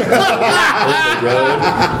and the road.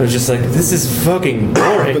 It was just like, this is fucking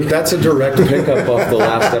boring. But that's a direct pickup off the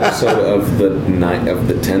last episode of the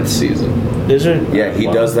 10th season. Is it? Yeah, he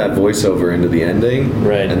does that voiceover into the ending,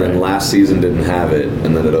 right? And then last season didn't have it,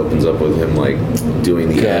 and then it opens up with him like doing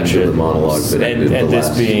the end of the monologue that ended and this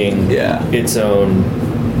being its own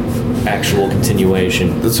actual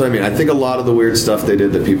continuation. That's what I mean. I think a lot of the weird stuff they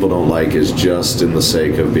did that people don't like is just in the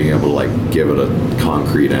sake of being able to like give it a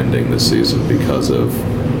concrete ending this season because of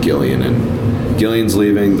Gillian, and Gillian's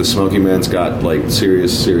leaving. The Smoking Man's got like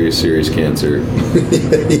serious cancer.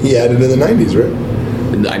 He had it in the 90s, right?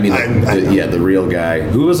 I mean, the real guy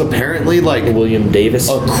who was apparently like William Davis,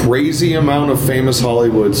 a crazy amount of famous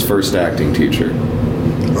Hollywood's first acting teacher.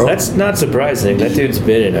 That's not surprising. That dude's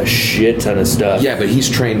been in a shit ton of stuff. Yeah, but he's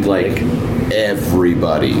trained like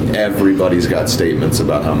everybody. Everybody's got statements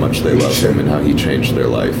about how much they love him and how he changed their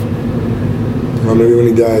life. Well, maybe when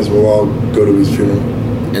he dies, we'll all go to his funeral.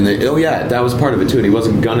 And that was part of it too. And he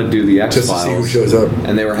wasn't gonna do the X-Files. Just to see who shows up.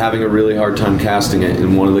 And they were having a really hard time casting it.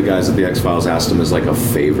 And one of the guys at the X-Files asked him as like a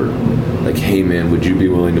favor, like, "Hey man, would you be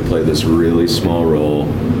willing to play this really small role?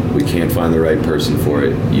 We can't find the right person for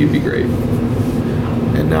it. You'd be great."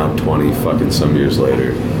 And now 20 fucking some years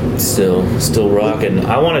later, still rocking.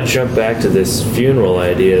 I want to jump back to this funeral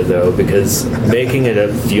idea though, because making it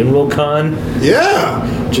a funeral con,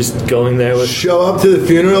 just going there with show up to the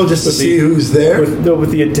funeral just to see who's there,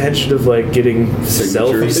 with the intention of like getting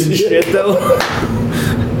selfies and shit though.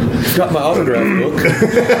 Got my autograph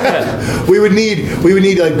book. We would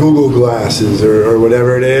need like Google glasses or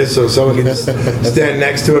whatever it is, so someone can just stand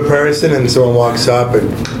next to a person and someone walks up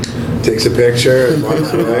and takes a picture and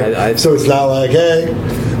walks away. So it's not like, hey,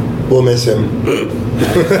 we'll miss him. I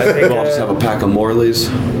think we'll just have a pack of Morleys.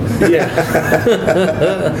 Yeah.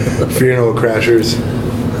 Funeral crashers.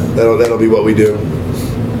 That'll be what we do.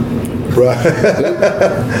 Right.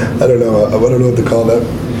 I don't know what to call that.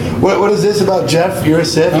 What is this about, Jeff? You're a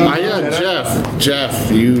Sith?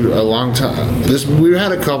 Jeff, you a long time. We've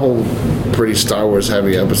had a couple pretty Star Wars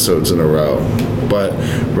heavy episodes in a row, but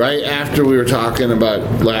right after we were talking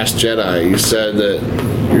about Last Jedi, you said that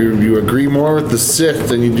you agree more with the Sith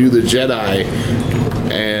than you do the Jedi,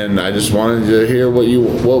 and I just wanted to hear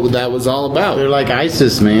what that was all about. They're like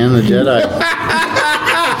ISIS, man. The Jedi.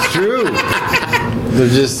 It's true. They're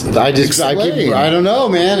just. I don't know,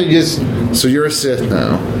 man. So you're a Sith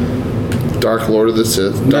now. Dark Lord of the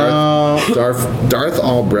Sith. Darth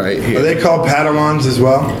Albright here. Are they called Padawans as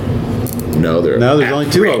well? No, there's only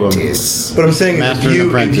two of them. But I'm saying if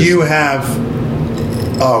you have.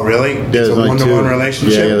 Oh, really? It's a one-to-one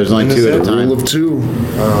relationship? Yeah, there's only two at a time. Rule of two.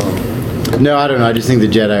 No, I don't know. I just think the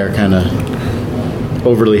Jedi are kind of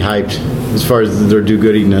overly hyped as far as their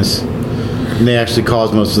do-goodiness. And they actually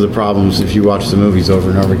cause most of the problems if you watch the movies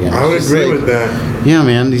over and over again. I would agree with that. Yeah,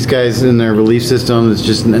 man. These guys in their belief system is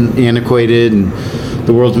just antiquated, and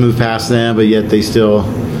the world's moved past them, but yet they still...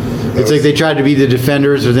 It's like they try to be the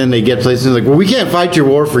defenders, or then they get places like, well, we can't fight your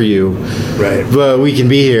war for you, right? But we can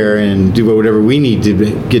be here and do whatever we need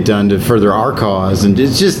to get done to further our cause. And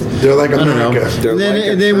it's just they're like America. I don't know.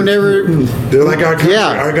 And then whenever they're like our country,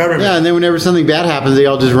 our government. Yeah, and then whenever something bad happens, they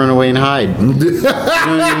all just run away and hide. You know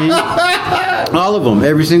what I mean? All of them,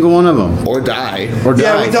 every single one of them, or die.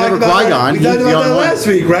 Yeah, we talked about that. We talked about that last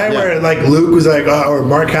week, right? Yeah. Where like Luke was like, or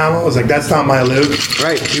Mark Hamill was like, "That's not my Luke."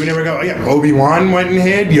 Right. He would never go. Oh, yeah, Obi-Wan went and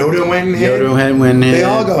hid. Yoda went and hid. They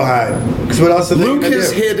all go hide. Because what else? Luke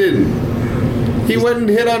is hidden. He went and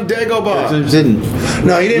hid on Dagobah.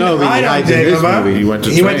 No, he didn't hide on Dagobah. He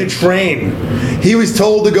went to train. He was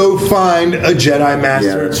told to go find a Jedi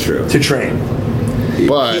master to train.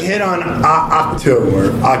 But he hit on Ahch-To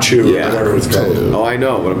or Ahch-To or whatever it's called. Oh, I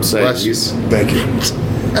know, but I'm saying Thank you.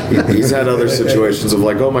 he's had other situations of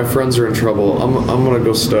like, oh, my friends are in trouble. I'm gonna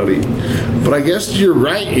go study. But I guess you're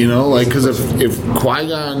right, like, because if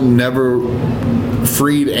Qui-Gon never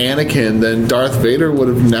freed Anakin, then Darth Vader would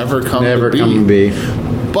have never come to be.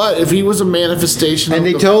 But if he was a manifestation and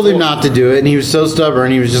of they told him not to do it, and he was so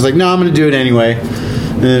stubborn, he was just like, no, I'm going to do it anyway.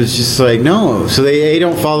 And it's just like, no. So they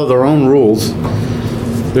don't follow their own rules.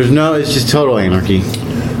 It's just total anarchy.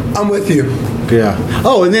 I'm with you. Yeah.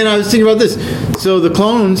 Oh, and then I was thinking about this. So the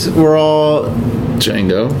clones were all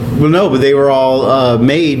Django. Well, no, but they were all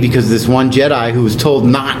made because this one Jedi who was told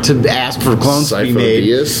not to ask for clones to be made.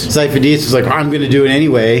 Sifo-Dyas was like, I'm going to do it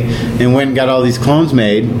anyway, and went and got all these clones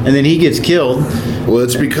made, and then he gets killed. Well,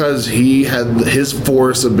 it's because he had his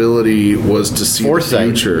Force ability was to see the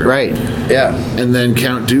future, right? Yeah, and then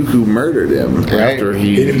Count Dooku murdered him after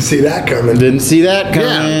he didn't see that coming. Didn't see that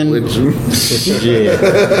coming. Yeah,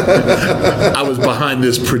 I was behind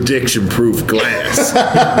this prediction-proof glass.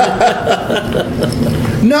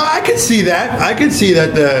 No, I could see that. I could see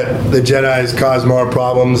that the Jedis cause more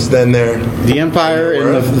problems than the Empire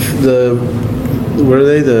and the what are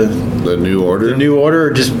they the New Order? The New Order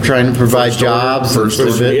are just trying to provide jobs. First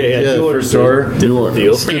Order. First Order. New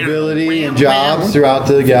Order. Stability and jobs throughout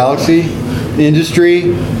the galaxy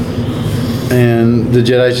industry, and the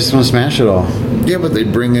Jedi just want to smash it all. Yeah, but they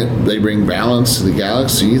bring balance to the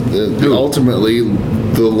galaxy. Ultimately,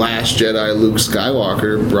 the last Jedi, Luke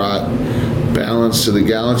Skywalker, brought balance to the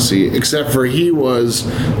galaxy, except for he was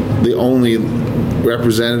the only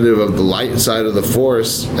representative of the light side of the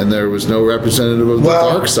Force, and there was no representative of the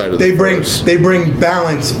dark side of the Force. They bring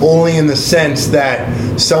balance only in the sense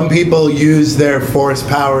that some people use their Force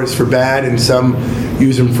powers for bad and some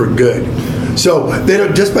use them for good. So they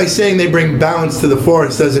don't, just by saying they bring balance to the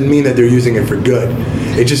Force doesn't mean that they're using it for good.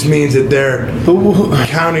 It just means that they're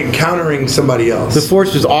countering somebody else. The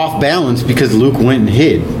Force was off balance because Luke went and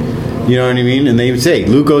hid. You know what I mean? And they would say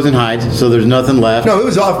Luke goes and hides, so there's nothing left. No, it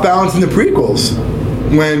was off balance in the prequels.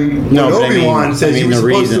 When Obi-Wan says he was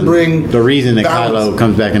supposed to bring the reason that balance. Kylo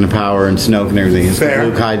comes back into power and Snoke and everything is that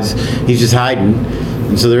Luke hides. He's just hiding,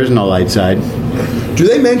 and so there is no light side. Do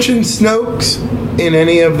they mention Snoke's in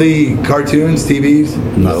any of the cartoons, TVs?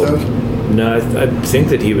 No. Stuff? No, I think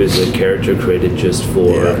that he was a character created just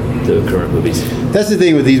for the current movies. That's the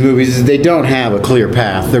thing with these movies is they don't have a clear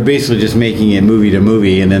path. They're basically just making it movie to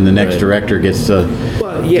movie, and then the next director gets to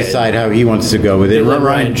decide how he wants to go with it. They let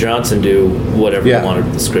Rian Johnson do whatever he wanted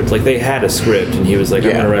with the script. Like, they had a script, and he was like,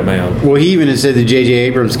 I'm going to write my own. Well, he even said that J.J.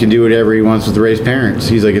 Abrams can do whatever he wants with Rey's parents.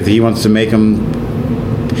 He's like, if he wants to make them...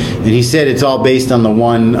 And he said it's all based on the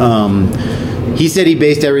one... he said he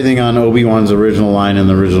based everything on Obi-Wan's original line in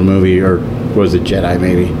the original movie, or was it Jedi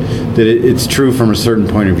maybe, that it's true from a certain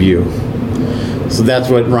point of view. So that's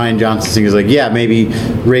what Rian Johnson's thing is like. Yeah, maybe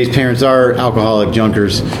Rey's parents are alcoholic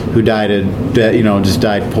junkers who died just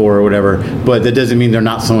died poor or whatever, but that doesn't mean they're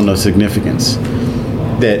not someone of significance.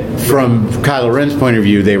 That from Kylo Ren's point of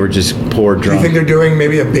view, they were just poor drunk. Do you think they're doing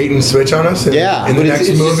maybe a bait and switch on us? In the next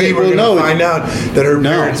movie, we're going to find out that her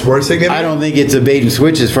parents were significant? I don't think it's a bait and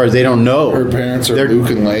switch as far as they don't know. Her parents are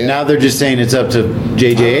Luke and Leia. Now they're just saying it's up to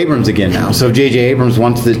J.J. Abrams again now. So if J.J. Abrams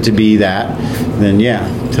wants it to be that, then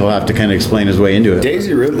he'll have to kind of explain his way into it.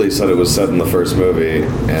 Daisy Ridley said it was set in the first movie,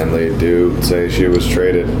 and they do say she was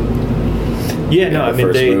traded. Yeah, no, I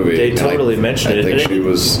mean they totally mentioned it. I think she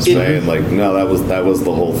was saying like, no, that was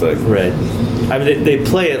the whole thing. Right. I mean, they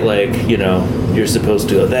play it like, you're supposed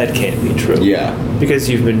to go, that can't be true. Yeah. Because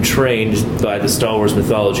you've been trained by the Star Wars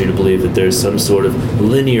mythology to believe that there's some sort of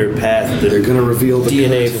linear path that they're going to reveal the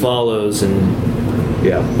DNA follows and.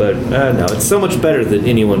 Yeah, but no, it's so much better that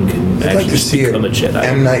anyone can I'd actually like to see become a Jedi.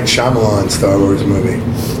 M. Night Shyamalan Star Wars movie.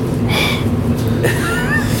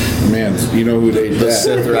 Man, you know who they did? The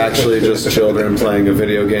Sith are actually just children playing a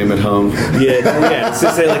video game at home. Yeah. It's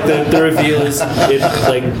to say like the reveal is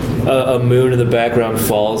like a moon in the background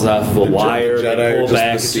falls off of a wire. The Jedi they pull are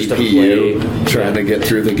back, just it's the just a CPU play. trying to get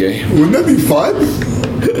through the game. Wouldn't that be fun?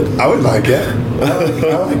 I would like it.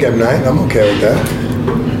 I like M. Night. I'm okay with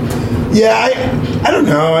that. Yeah, I don't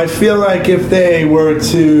know. I feel like if they were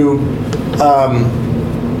to...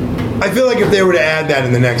 I feel like if they were to add that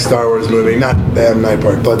in the next Star Wars movie, not the M. Night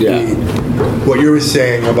part, but what you were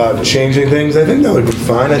saying about changing things, I think that would be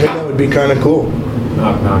fine. I think that would be kind of cool.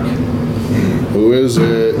 Knock, knock. Who is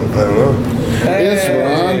it? I don't know. It's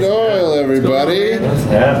Ron Doyle, everybody.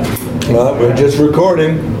 Well, we're just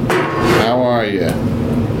recording. How are you?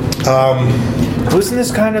 Wasn't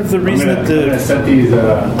this kind of the reason that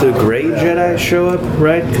the Grey Jedi show up,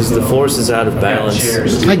 right? Because the Force is out of balance.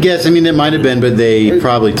 I guess. I mean, it might have been, but they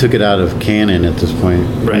probably took it out of canon at this point.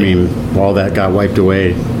 Right. I mean, all that got wiped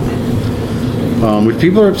away, which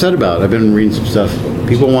people are upset about. I've been reading some stuff.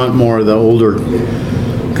 People want more of the older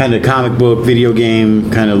kind of comic book, video game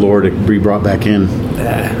kind of lore to be brought back in.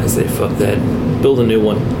 I say fuck that. Build a new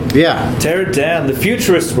one. Yeah. Tear it down. The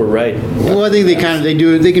futurists were right. Well, I think they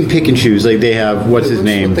can pick and choose. Like they have, what's his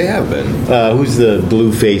name? What they have been. Who's the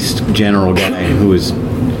blue-faced general guy who is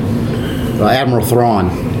Admiral Thrawn?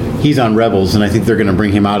 He's on Rebels, and I think they're going to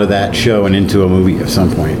bring him out of that show and into a movie at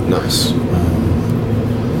some point. Nice.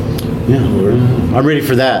 Yeah, I'm ready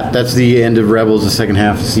for that. That's the end of Rebels, the second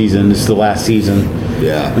half of the season. This is the last season.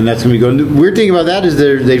 Yeah. And that's going to be going. The weird thing about that is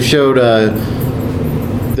they've showed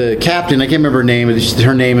the captain, I can't remember her name,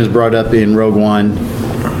 her name is brought up in Rogue One.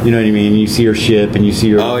 You know what I mean? You see her ship and you see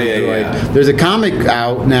her. Oh, yeah. There's a comic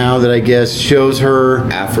out now that I guess shows her.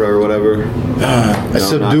 Afra or whatever.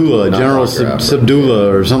 Subdula, General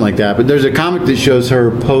Subdula or something like that. But there's a comic that shows her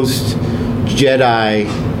post Jedi,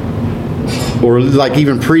 or like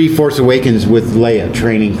even pre-Force Awakens with Leia,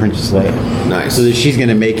 training Princess Leia. Nice. So that she's going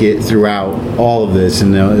to make it throughout all of this,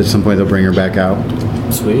 and at some point they'll bring her back out.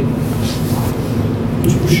 Sweet.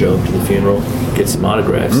 Show up to the funeral. Get some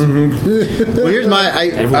autographs. Mm-hmm. Well, here's I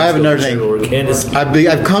have another thing.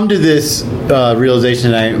 I've come to this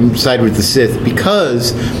realization that I side with the Sith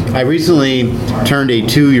because I recently turned a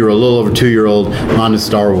little over 2-year-old on to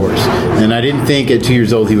Star Wars, and I didn't think at 2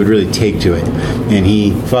 years old he would really take to it, and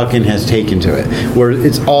he fucking has taken to it. Where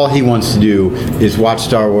it's all he wants to do is watch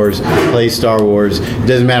Star Wars, play Star Wars. It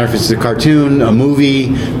doesn't matter if it's a cartoon, a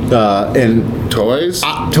movie, and toys.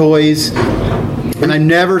 And I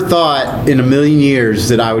never thought in a million years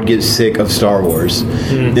that I would get sick of Star Wars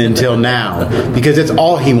until now, because it's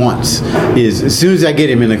all he wants. Is as soon as I get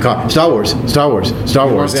him in the car, Star Wars. He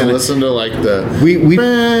wants to listen to like the. We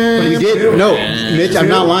did. No, Mitch, I'm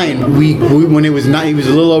not lying. We when he was a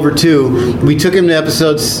little over 2. We took him to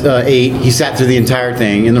episode 8. He sat through the entire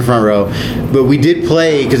thing in the front row. But we did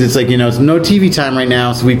play because it's like it's no TV time right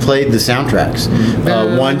now, so we played the soundtracks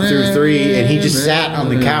 1 through 3, and he just sat on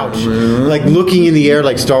the couch like looking in the air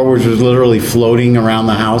like Star Wars was literally floating around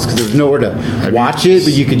the house because there was nowhere to watch it,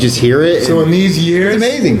 but you could just hear it. So in these years, it's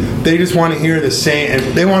amazing. They just want to hear the same, and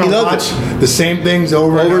they want to watch the same things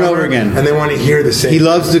over and over again, and they want to hear the same. He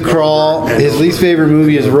loves to crawl. His least favorite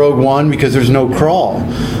movie is Rogue One because there's no crawl.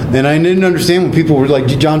 And I didn't understand when people were like,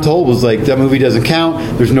 John Toll was like, that movie doesn't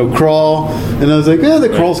count, there's no crawl. And I was like,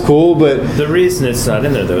 the crawl's cool, but... The reason it's not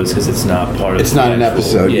in there, though, is because it's not part of It's not an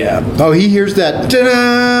episode, yeah. Oh, he hears that,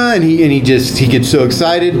 ta-da! And he gets so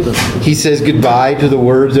excited. He says goodbye to the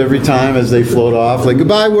words every time as they float off, like,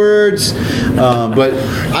 goodbye words. But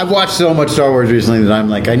I've watched so much Star Wars recently that I'm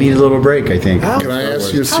like, I need a little break, I think. Can I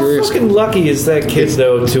ask you a serious... How fucking lucky is that kid,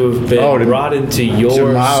 though, to have been brought into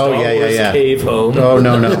your Star Wars cave home? Oh,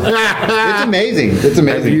 no. It's amazing.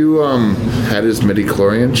 Have you had his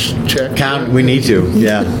midi-chlorian check? We need to.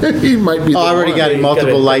 Yeah. He might be. I already got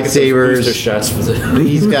multiple lightsabers. Shots for the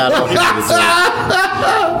He's got all kinds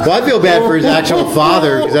of Well, I feel bad for his actual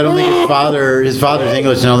father because I don't think his father's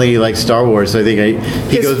English, and I don't think he likes Star Wars. So I think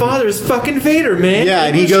his father's fucking Vader, man. Yeah,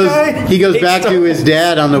 and he goes back to his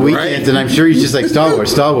dad on the weekends, and I'm sure he's just like Star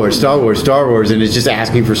Wars, and is just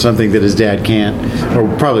asking for something that his dad can't or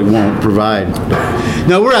probably won't provide.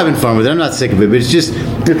 No, we're having fun with it. I'm not sick of it, but it's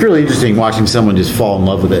really interesting watching someone just fall in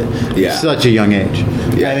love with it at such a young age.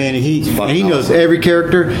 Yeah, I mean, he knows every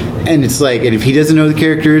character, and it's like, and if he doesn't know the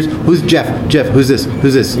characters, who's Jeff? Who's this?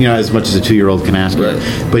 As much as a 2-year-old can ask. Right.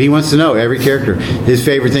 But he wants to know every character. His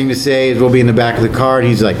favorite thing to say is we'll be in the back of the car, and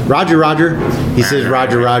he's like, Roger. He says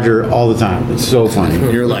Roger all the time. It's so funny.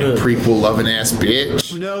 You're like prequel loving ass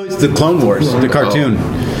bitch. No, it's the Clone Wars, the cartoon.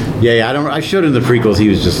 Yeah. I showed him the prequels. He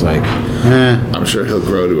was just like, I'm sure he'll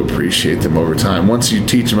grow to appreciate them over time. Once you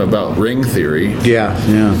teach him about ring theory. Yeah.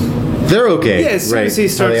 They're okay. Yeah, as soon as he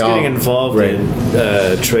starts getting involved in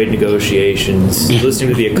trade negotiations, listening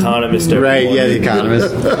to The Economist every morning. The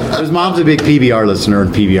Economist. His mom's a big PBR listener in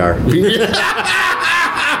PBR.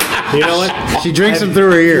 You know what? She drinks them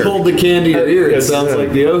through her ear. Hold the candy to your ear. It sounds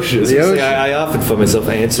like the ocean. I often find myself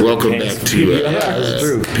answering. Welcome back to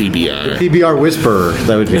PBR. PBR Whisperer.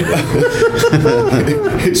 That would be.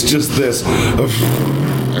 It's just this.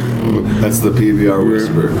 That's the PBR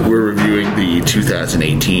Whisperer. We're reviewing the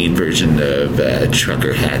 2018 version of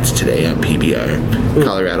Trucker Hats today on PBR.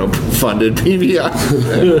 Colorado funded PBR.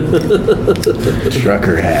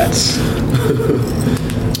 Trucker Hats.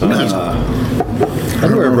 I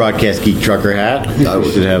wear a Broadcast Geek trucker hat. I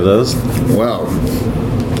should have those. Well,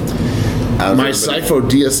 My Sifo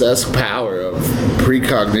DSS power of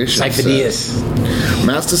precognition. Sifo-Dyas.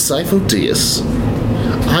 Master Sifo-Dyas.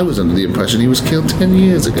 I was under the impression he was killed 10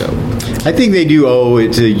 years ago. I think they do owe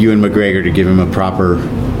it to Ewan McGregor to give him a proper,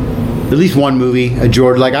 at least one movie. A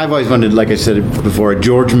George, like I've always wanted, like I said before, a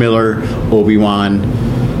George Miller, Obi-Wan,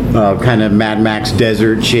 kind of Mad Max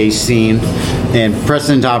desert chase scene. And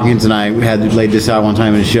Preston Tompkins and I had laid this out one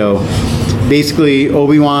time in a show. Basically,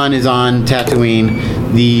 Obi-Wan is on Tatooine.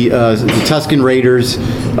 The Tusken Raiders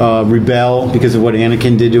rebel because of what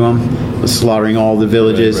Anakin did to him, slaughtering all the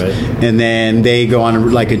villages, Right. and then they go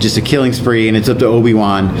on just a killing spree, and it's up to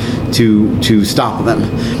Obi-Wan to stop them.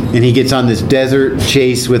 And he gets on this desert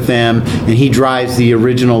chase with them, and he drives the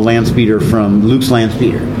original Landspeeder from Luke's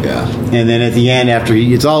Landspeeder. Yeah. And then at the end, after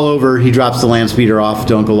it's all over, he drops the Landspeeder off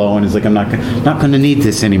to Uncle Owen. He's like, I'm not going to need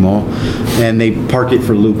this anymore. And they park it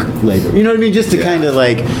for Luke later. You know what I mean? Just to kind of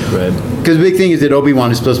like... Right. Because the big thing is that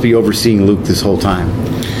Obi-Wan is supposed to be overseeing Luke this whole time.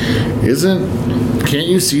 Can't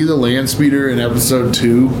you see the Landspeeder in episode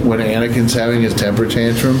 2 when Anakin's having his temper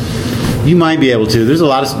tantrum? You might be able to. There's a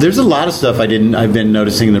lot of stuff I've been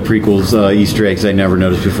noticing in the prequels Easter eggs I never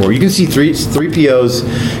noticed before. You can see 3POs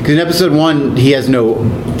because in episode 1 he has no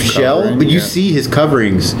shell, but you see his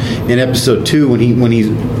coverings in episode 2 when he's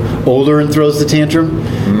older and throws the tantrum.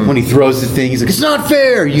 When he throws the thing, he's like, "It's not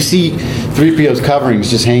fair." You see 3PO's coverings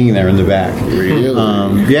just hanging there in the back.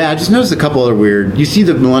 Really? Yeah, I just noticed a couple other weird. You see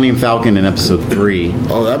the Millennium Falcon in episode 3.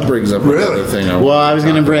 Oh, that brings up another thing. Well, I was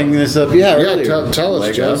going to bring this up. Yeah, tell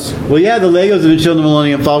us, Jess. Well, yeah, the Legos have been showing the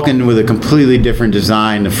Millennium Falcon with a completely different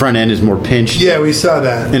design. The front end is more pinched. Yeah, we saw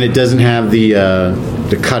that. And it doesn't have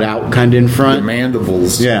the cutout kind of in front. The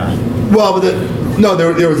mandibles. Yeah. Well, but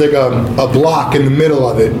there was like a block in the middle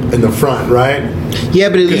of it in the front, right? Yeah,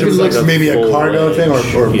 but it looks looks like maybe a cargo thing or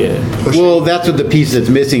Well, that's what the piece that's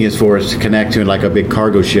missing is for, is to connect to like a big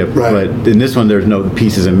cargo ship. Right. But in this one, there's no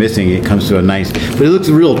pieces are missing. It comes to a nice, but it looks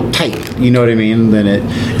real tight. You know what I mean?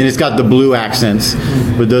 And it's got the blue accents,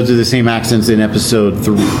 but those are the same accents in episode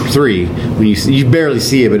 3. When you barely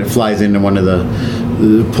see it, but it flies into one of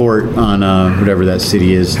the port on whatever that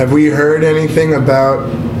city is. Have we heard anything about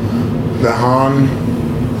the Han?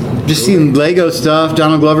 Just seen Lego stuff.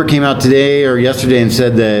 Donald Glover came out today or yesterday and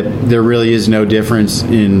said that there really is no difference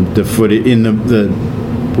in the footage in the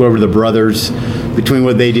whatever the brothers between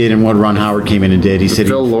what they did and what Ron Howard came in and did. He said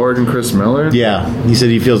Phil Lord and Chris Miller. Yeah, he said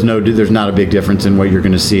he feels there's not a big difference in what you're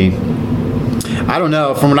going to see. I don't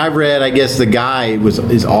know. From what I've read, I guess the guy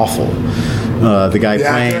is awful. The guy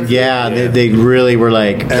playing, they really were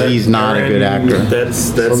like, he's not a good actor.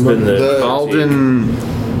 That's been the Alden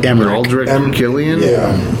Aldrich Killian.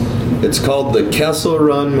 Yeah. It's called the Kessel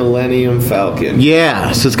Run Millennium Falcon.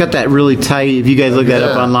 Yeah, so it's got that really tight. If you guys look that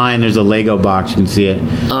up online, there's a Lego box. You can see it.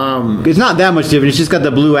 It's not that much different. It's just got the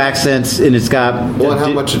blue accents, and it's got. Well, and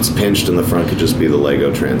how much it's pinched in the front could just be the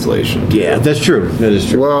Lego translation. Yeah, that's true. That is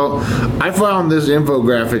true. Well, I found this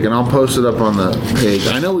infographic, and I'll post it up on the page.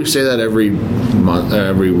 I know we say that every month,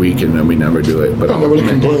 every week, and then we never do it. But nobody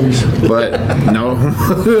complains. But no,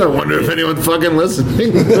 I wonder if anyone's fucking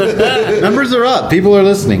listening. Numbers are up. People are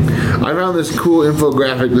listening. I found this cool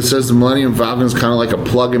infographic that says the Millennium Falcon is kind of like a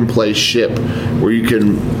plug-and-play ship where you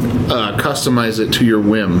can customize it to your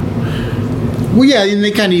whim. Well, yeah, and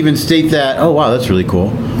they kind of even state that. Oh, wow, that's really cool.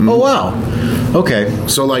 Oh, wow. Okay.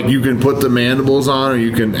 So, like, you can put the mandibles on, or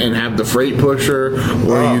you can and have the freight pusher,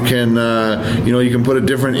 or you can, you can put a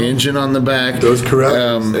different engine on the back. Those correct.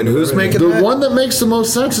 And who's making the that? one that makes the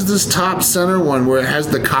most sense is this top center one where it has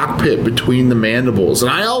the cockpit between the mandibles, and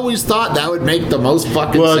I always thought that would make the most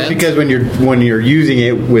fucking Well, sense. it's because when you're using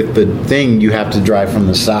it with the thing, you have to drive from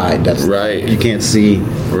the side. That's right. You can't see.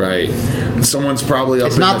 Right. Someone's probably up.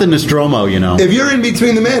 It's not the Nostromo, you know. If you're in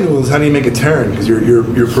between the mandibles, how do you make a turn? Because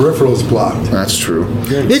your peripheral is blocked. That's true.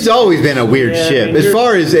 It's always been a weird ship. As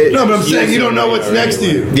far as it, No, but I'm saying you don't know what's next to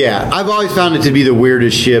you. yeah, I've always found it to be the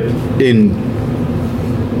weirdest ship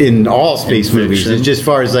in all space movies. It's just as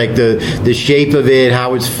far as like the shape of it,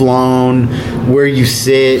 how it's flown, where you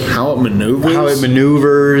sit, how it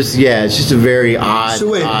maneuvers. Yeah, it's just a very odd.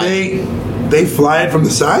 So wait, odd, they fly it from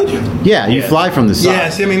the side? Yeah, you fly from the side. Yeah,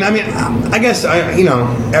 see, I guess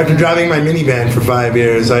after driving my minivan for 5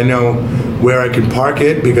 years, I know where I can park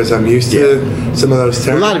it because I'm used to some of those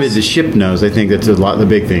turns. A lot of it is the ship knows. I think that's the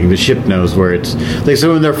big thing. The ship knows where it's like.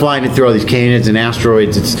 So when they're flying it through all these canyons and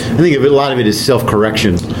asteroids, I think a lot of it is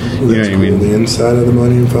self-correction. You know what I mean? The inside of the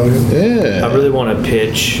Millennium Falcon. Yeah. I really want to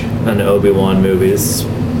pitch an Obi-Wan movie. This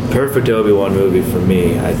perfect Obi-Wan movie for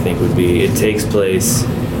me, I think, would be. It takes place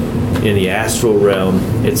in the astral realm.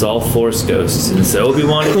 It's all Force ghosts, and it's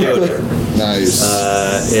Obi-Wan and Yoda. Nice.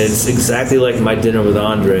 It's exactly like My Dinner with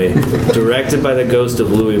Andre, directed by the ghost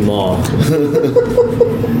of Louis Malle.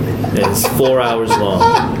 And it's 4 hours long.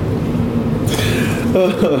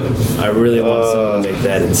 I really want someone to make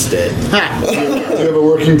that instead. Do you have a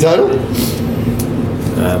working title?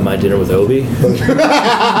 My Dinner with Obi.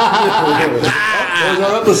 There's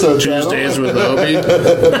our episode. Tuesdays with Obi.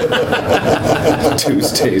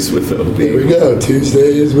 Tuesdays with Obi. There we go.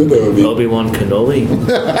 Tuesdays with Obi. Obi-Wan Cannoli.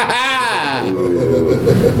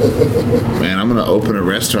 Man, I'm gonna open a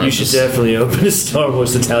restaurant. You should definitely open a Star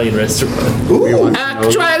Wars Italian restaurant.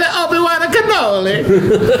 I'm trying to Obi-Wan a cannoli.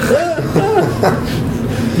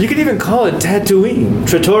 You could even call it Tatooine.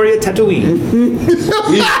 Trattoria Tatooine.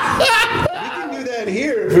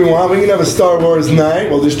 Here, if we want, we can have a Star Wars night.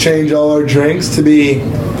 We'll just change all our drinks to be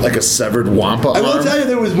like a severed wampa I will arm. tell you,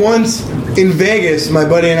 there was once in Vegas, my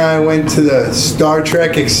buddy and I went to the Star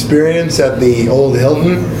Trek experience at the old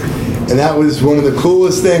Hilton, and that was one of the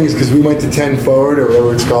coolest things because we went to 10 Forward or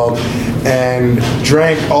whatever it's called and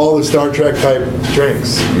drank all the Star Trek type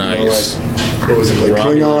drinks. Nice. You know, like, what was it, like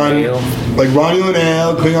Klingon, like Romulan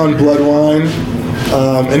Ale, Klingon blood wine,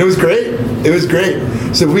 and it was great. It was great.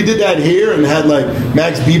 So if we did that here and had like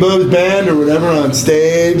Max Bebo's band or whatever on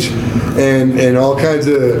stage, and all kinds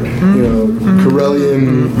of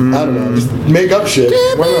Corellian, I don't know, just make up shit.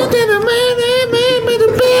 Why not?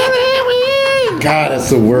 God, that's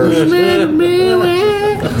the worst.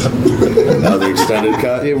 Now the extended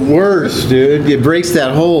cut. It worse, dude. It breaks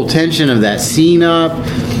that whole tension of that scene up.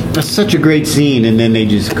 That's such a great scene, and then they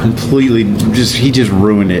just completely he just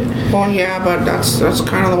ruined it. Well, yeah, but that's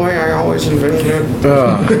kind of the way I always envisioned it.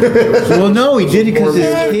 Well, no, he did it because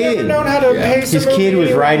his I've never kid. known how to pace a His kid movie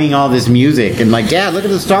was writing all this music, and like, Dad, look at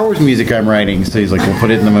the Star Wars music I'm writing. So he's like, we'll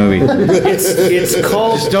put it in the movie. It's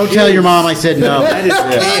called. Just don't tell your mom I said no. That is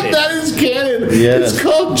canon. That is canon. Yeah. It's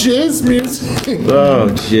called jazz music.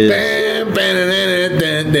 Oh, shit.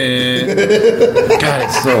 God,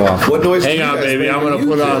 it's so awful. What noise? Hang on, baby. I'm gonna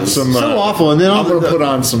put on some. So awful, and then I'm gonna put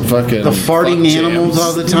on some fucking the farting fuck animals jams.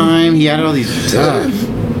 all the time. He had all these.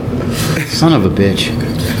 Son of a bitch.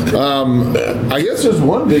 I guess there's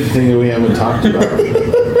one big thing that we haven't talked about.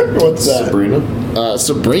 What's that? Sabrina.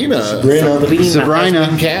 Sabrina.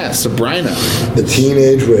 Sabrina. The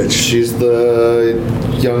teenage witch. She's the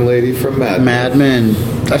young lady from Mad Men.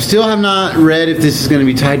 I still have not read if this is going to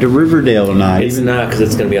be tied to Riverdale or not. It's not because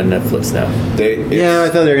it's going to be on Netflix now. Yeah, I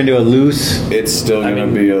thought they were going to do a loose. It's still going to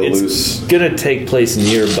be a loose. It's going to take place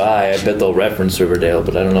nearby. I bet they'll reference Riverdale,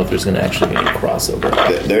 but I don't know if there's going to actually be any crossover.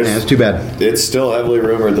 That's too bad. It's still heavily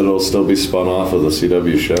rumored that it'll still be spun off of the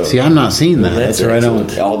CW show. See, I'm not seeing that. That's where I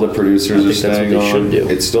don't. All the producers are that's what staying they on. should do.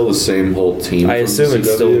 It's still the same whole team. I from assume it's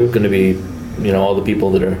CW. still going to be, all the people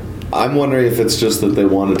that are. I'm wondering if it's just that they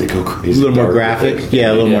wanted to go crazy. A little more dark with graphic? it.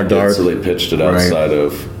 Yeah, a little more dark. So they pitched it outside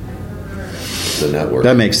of the network.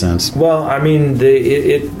 That makes sense. Well, I mean,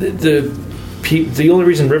 the only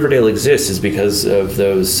reason Riverdale exists is because of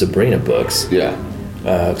those Sabrina books. Yeah.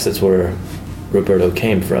 Because that's where Roberto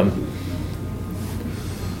came from.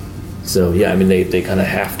 So, yeah, I mean, they kind of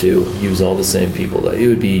have to use all the same people. It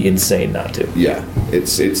would be insane not to. Yeah. It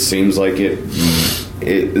seems like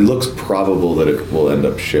it looks probable that it will end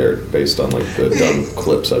up shared based on like the dumb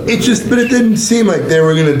clips I've been But it didn't seem like they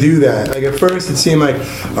were going to do that. Like at first it seemed like,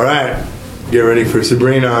 all right, get ready for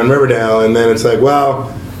Sabrina on Riverdale, and then it's like,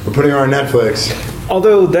 well, we're putting her on Netflix.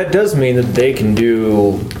 Although that does mean that they're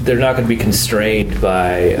not going to be constrained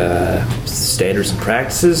by standards and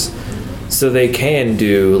practices, so they can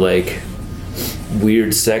do like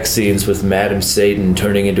weird sex scenes with Madame Satan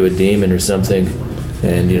turning into a demon or something.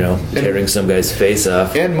 And, tearing some guy's face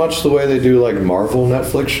off. And much the way they do, like, Marvel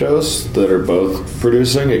Netflix shows that are both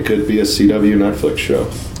producing, it could be a CW Netflix show.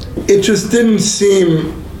 It just didn't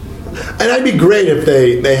seem... And I'd be great if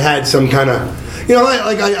they had some kind of...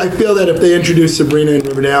 I feel that if they introduced Sabrina in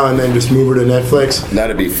Riverdale and then just move her to Netflix...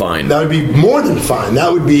 That'd be fine. That would be more than fine.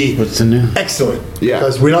 That would be... What's the new? Excellent. Yeah.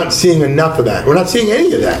 Because we're not seeing enough of that. We're not seeing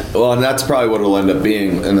any of that. Well, and that's probably what it'll end up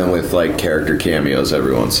being, and then with, like, character cameos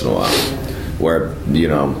every once in a while. Where,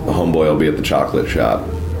 Homeboy will be at the chocolate shop.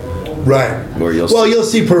 Right. Where you'll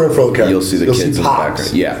see peripheral characters. You'll see the kids in the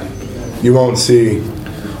background. Yeah. You won't see...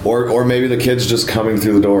 Or maybe the kids just coming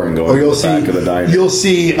through the door and going to the back of the diner. You'll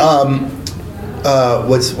see,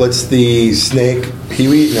 what's the snake?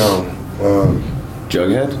 Pee-wee? No.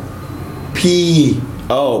 Jughead?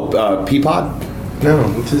 Peapod? No,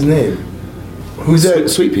 what's his name? Who's that?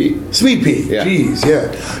 Sweet Pea. Sweet Pea. Yeah. Jeez,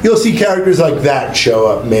 yeah. You'll see characters like that show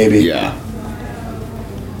up, maybe. Yeah.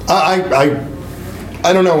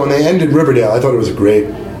 I don't know. When they ended Riverdale, I thought it was a great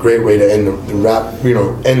great way to end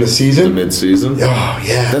end the season. Mid-season. Oh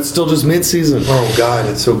yeah, That's still just mid-season. oh god,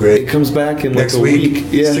 it's so great. It comes back in Next like a week.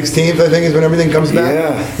 Yeah. 16th, I think, is when everything comes back.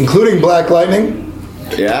 Yeah. Including Black Lightning.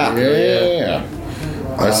 Yeah. Yeah.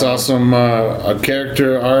 I saw some a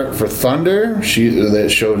character art for Thunder. That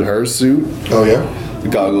showed her suit. Oh yeah. The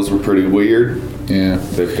goggles were pretty weird. Yeah.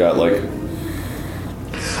 They've got like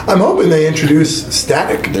I'm hoping they introduce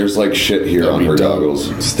Static. there's like shit here on be her dope.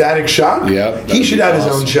 goggles. Static Shock. Yep, He should have his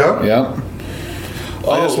own show. Yep.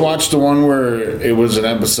 I just watched the one where it was an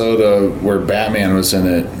episode of where Batman was in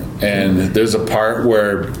it, and there's a part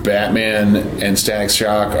where Batman and Static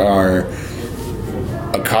Shock are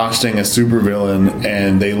accosting a supervillain,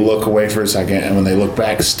 and they look away for a second, and when they look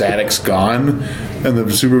back, Static's gone, and the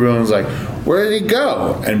supervillain's like, "Where did he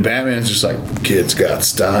go?" And Batman's just like, "Kid's got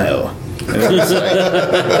style." And it was like,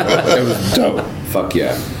 it was dope. Fuck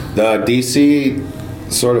yeah. The DC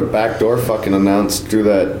sort of backdoor fucking announced through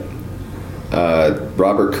that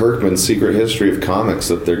Robert Kirkman's Secret History of Comics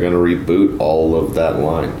that they're going to reboot all of that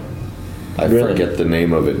line. I forget the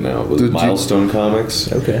name of it now. Was it Milestone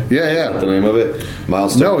Comics? Okay. Yeah. The name of it?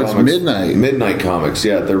 Milestone No, it's Comics. Midnight. Midnight Comics,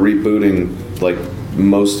 yeah. They're rebooting like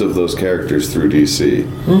most of those characters through DC.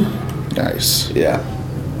 Nice. Yeah.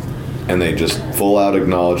 And they just full out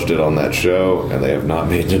acknowledged it on that show, and they have not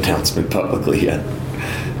made an announcement publicly yet.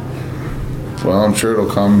 Well, I'm sure it'll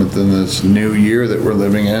come within this new year that we're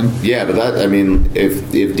living in. Yeah, but that, I mean, if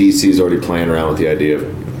DC's already playing around with the idea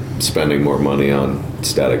of spending more money on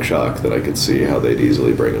Static Shock, then I could see how they'd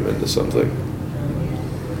easily bring him into something.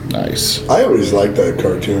 Nice. I always liked that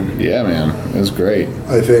cartoon. Yeah, man. It was great.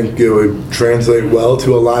 I think it would translate well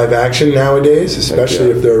to a live action nowadays, especially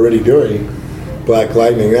if they're already doing Black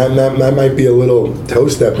Lightning. That might be a little toe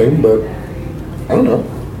stepping, but I don't know.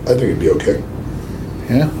 I think it'd be okay.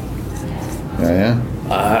 Yeah. Yeah.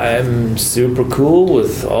 I'm super cool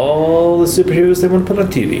with all the superheroes they want to put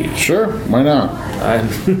on TV. Sure. Why not?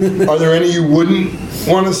 Are there any you wouldn't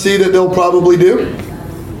want to see that they'll probably do?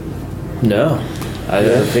 No, I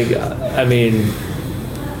don't think. I mean,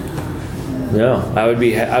 no. I would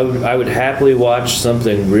be. I would happily watch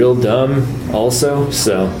something real dumb. Also,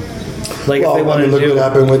 so like if they want to look do. what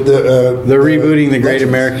happened with the. They're rebooting The Great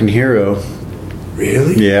American Hero.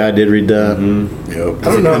 Really? Yeah, I did read that. Yep.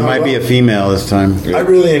 I don't know. It might be a female this time. I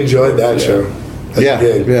really enjoyed that show. Yeah,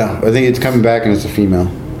 I think it's coming back and it's a female.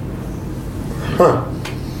 Huh.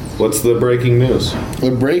 What's the breaking news?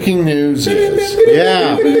 The breaking news is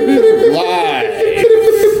live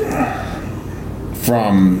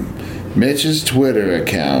from Mitch's Twitter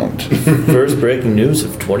account. First breaking news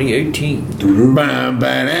of 2018.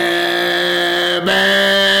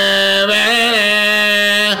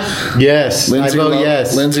 Yes, I vote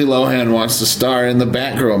yes. Lindsay Lohan wants to star in the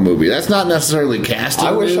Batgirl movie. That's not necessarily casting.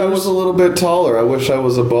 I wish I was a little bit taller. I wish I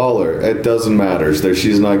was a baller. It doesn't matter.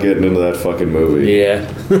 She's not getting into that fucking movie. Yeah.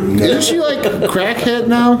 Isn't she like a crackhead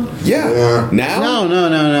now? Yeah. Now? No.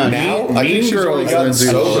 Now? I think she's already gotten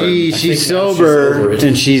sober. She's sober,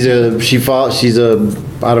 and she's a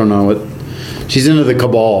I don't know what. She's into the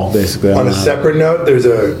cabal, basically. On a separate note, there's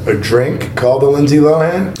a drink called the Lindsay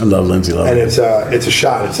Lohan. I love Lindsay Lohan. And it's a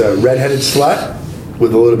shot. It's a redheaded slut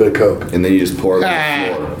with a little bit of Coke. And then you just pour it on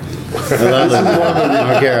the floor. I love her.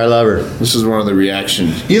 I don't care. I love her. This is one of the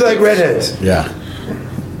reactions. You like redheads? Yeah.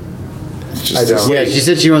 I don't. Yeah, she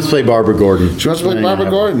said she wants to play Barbara Gordon. She wants to play Barbara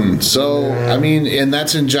Gordon. So, I mean, and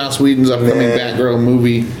that's in Joss Whedon's upcoming Batgirl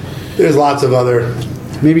movie. There's lots of other.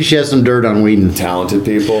 Maybe she has some dirt on Whedon. Talented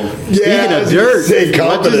people. Speaking of dirt,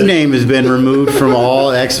 what's his name has been removed from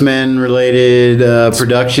all X-Men related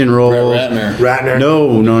production roles. Ratner. Bryan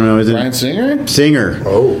No. Singer? Singer.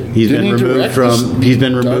 Oh, he's been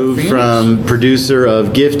removed from producer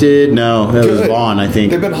of Gifted. No, that was Vaughn, I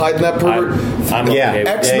think. They've been hiding that pervert.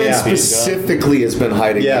 X-Men specifically has been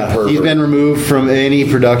hiding that pervert. He's been removed from any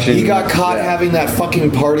production. He got caught having that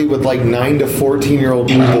fucking party with like 9 to 14-year-old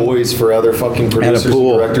boys for other fucking producers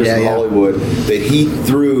and directors in Hollywood that he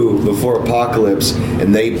threw before Apocalypse,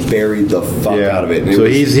 and they buried the fuck out of it. And so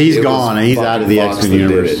he's gone, and he's out of the X-Men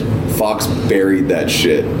universe. Fox buried that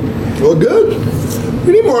shit. Well, good.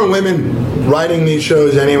 We need more women writing these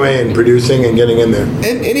shows anyway and producing and getting in there.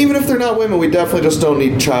 And even if they're not women, we definitely just don't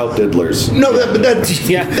need child diddlers. No, that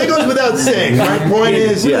goes without saying. My point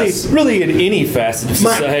is, really in any facet of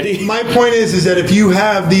society. My point is that if you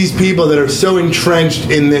have these people that are so entrenched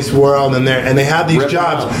in this world and they have these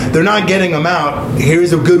jobs, they're not getting them out.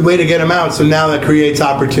 Here's a good way to get them out. So now that creates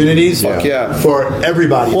opportunities for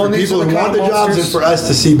everybody, for people who want the jobs and for us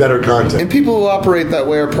to see better content. And people who operate that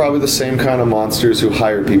way are probably the same kind of monsters who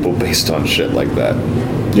hire people based on shit like that.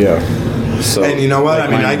 Yeah. So, and you know what?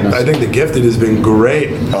 I think The Gifted has been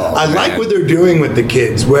great. I like what they're doing with the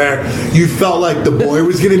kids, where you felt like the boy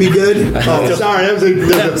was going to be good. Oh, sorry,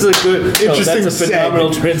 that was a good, interesting, that's a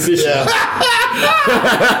phenomenal transition. Yeah.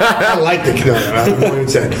 I like the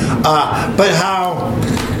but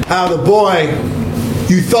how the boy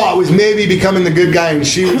you thought was maybe becoming the good guy, and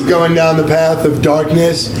she was going down the path of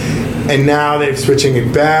darkness. And now they're switching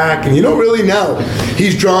it back, and you don't really know.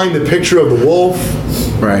 He's drawing the picture of the wolf,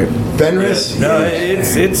 right? Fenris. No,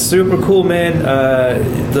 it's super cool, man.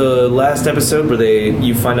 The last episode where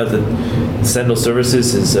you find out that Sentinel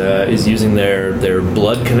Services is using their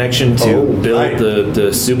blood connection to build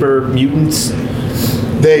the super mutants.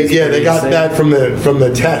 They got that from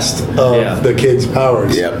the test of the kids'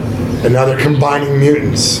 powers. Yep. And now they're combining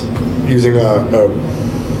mutants using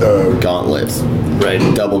a gauntlet. Right.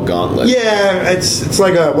 Double gauntlet. Yeah, it's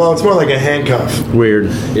like it's more like a handcuff.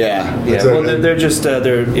 Weird. Yeah. Well, they're just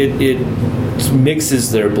it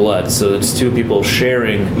mixes their blood, so it's two people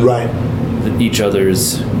sharing each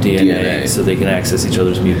other's DNA, so they can access each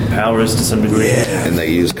other's mutant powers to some degree. Yeah. And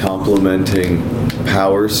they use complementing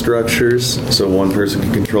power structures, so one person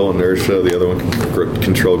can control inertia, the other one can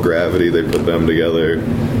control gravity. They put them together.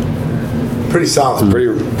 Pretty solid.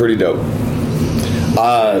 Pretty dope.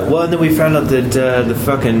 Well, and then we found out that the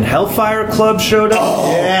fucking Hellfire Club showed up.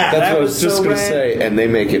 Oh, yeah, that's what I was just gonna say. And they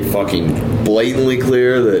make it fucking blatantly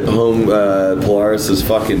clear that Polaris is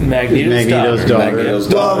fucking Magneto's daughter.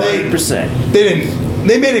 Well, 100%.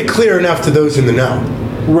 They made it clear enough to those in the know.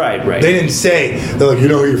 Right. They didn't say, they're like, you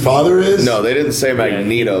know who your father is? No, they didn't say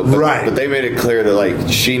Magneto. But they made it clear that, like,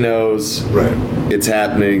 she knows it's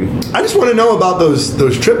happening. I just want to know about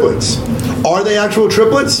those triplets. Are they actual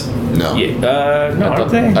triplets? No. No,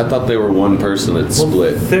 aren't they? I thought they were one person that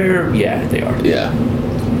split. They are. Yeah.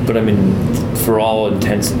 But I mean, for all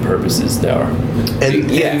intents and purposes, they are.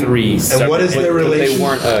 And three. And what is their relation? They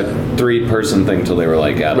weren't a 3-person thing till they were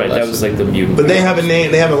like adolescent. Right, that was like the mutant. But they have a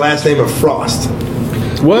name. They have a last name of Frost.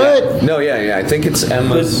 What? Yeah. No, yeah. I think it's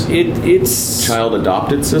Emma's it's child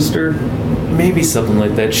adopted sister. Maybe something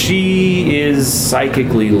like that. She is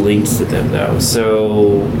psychically linked to them, though.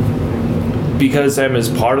 So, because Emma's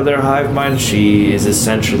part of their hive mind, she is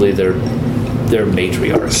essentially their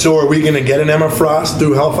matriarch. So, are we going to get an Emma Frost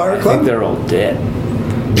through Hellfire Club? I think they're all dead.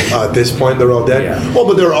 At this point, they're all dead. Yeah. Well,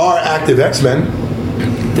 but there are active X-Men.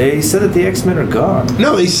 They said that the X-Men are gone.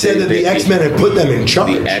 No, they said that the X-Men had put them in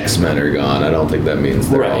charge. The X-Men are gone. I don't think that means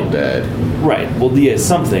they're all dead. Right. Well, yeah,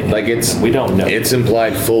 something. Like we don't know. It's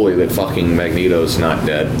implied fully that fucking Magneto's not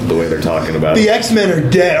dead. The way they're talking about The it. X-Men are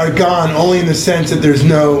gone only in the sense that there's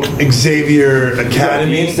no Xavier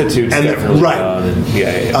Academy. The Institute's definitely gone. And,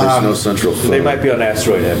 There's no central. They might be on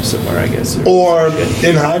Asteroid M somewhere, I guess, or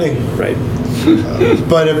in hiding. Right.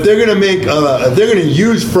 But if they're gonna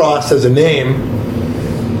use Frost as a name,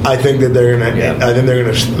 I think that they're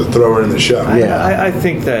gonna throw her in the show. I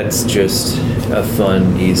think that's just a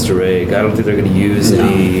fun Easter egg. I don't think they're going to use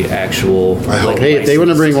any actual. Hey, if they want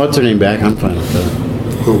to bring what's her name back, I'm fine with that.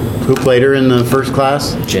 Who played her in the first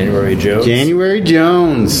class? January Jones. January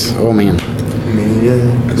Jones. Oh man.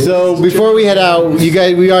 So before we head out, you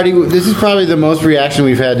guys, this is probably the most reaction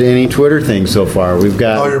we've had to any Twitter thing so far. We've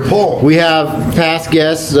got your poll. We have past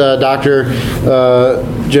guests, Dr.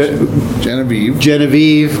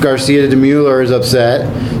 Genevieve Garcia de Mueller is upset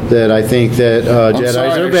that I think that Jedis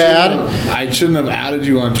are bad. I shouldn't have added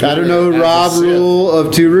you on Twitter. I don't know Rob Rule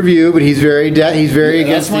of 2 Review, but he's very against the idea.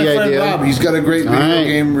 That's my friend Rob. He's got a great video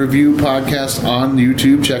game review podcast on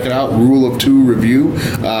YouTube. Check it out, Rule of 2 Review.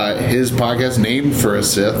 His podcast named for a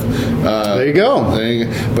Sith. There you go.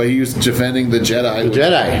 But he was defending the Jedi.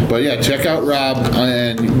 Jedi. But yeah, check out Rob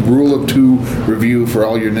and Rule of 2 Review for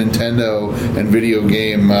all your Nintendo and video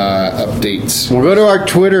game updates. We'll go to our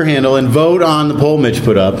Twitter handle and vote on the poll Mitch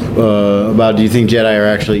put up about do you think Jedi are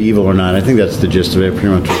actually evil or not. I think that's the gist of it, pretty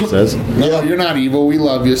much what it says. No, you're not evil. We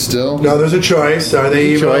love you still. No, there's a choice. Are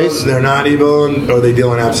they evil? They're not evil, or are they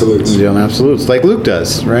dealing absolutes? Dealing absolutes, like Luke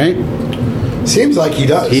does, right? Seems like he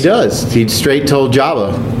does. He does. He straight told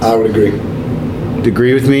Jabba. I would agree.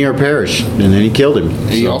 Agree with me or perish, and then he killed him.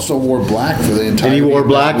 He also wore black for the entire. And he wore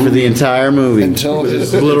black for the entire movie until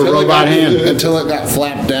his little robot hand. Until it got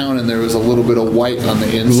flapped down and there was a little bit of white on the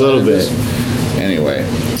inside. A little bit. Anyway,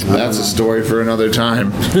 that's a story for another time.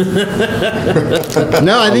 No,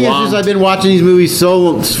 I think it's just I've been watching these movies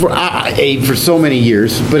for so many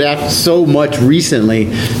years, but so much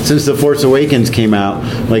recently since The Force Awakens came out,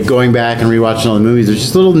 like going back and rewatching all the movies. There's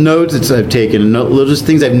just little notes that I've taken and little just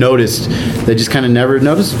things I've noticed that I just kind of never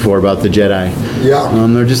noticed before about the Jedi. Yeah,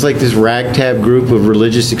 they're just like this ragtag group of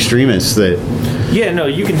religious extremists that Yeah, no,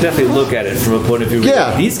 you can definitely look at it from a point of view.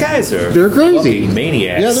 Yeah. These guys They're crazy. fucking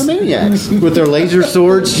maniacs. Yeah, they're maniacs with their laser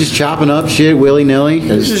swords, just chopping up shit willy nilly.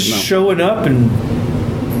 Just showing up and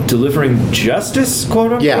delivering justice, quote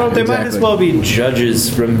unquote. Yeah, They might as exactly. well be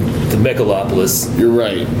judges from the Megalopolis. You're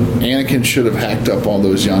right. Anakin should have hacked up all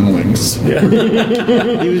those younglings. Yeah.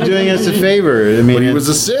 He was doing us a favor. I mean, But he was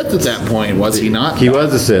a Sith at that point, was he not? He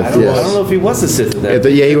was a Sith. I don't Yes. know if he was a Sith at that. Yeah,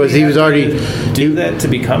 but yeah, he was. He was already. do that to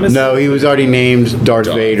become a Sith. No, he was already named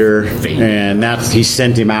Darth Vader, and he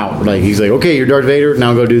sent him out. Like he's like, okay, you're Darth Vader.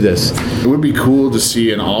 Now go do this. It would be cool to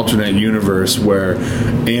see an alternate universe where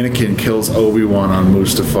Anakin kills Obi-Wan on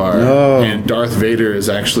Mustafar, Oh. and Darth Vader is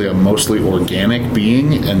actually a mostly organic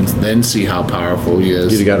being, and then see how powerful he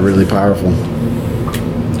is. He got really powerful.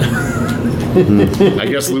 I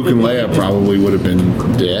guess Luke and Leia probably would have been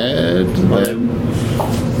dead.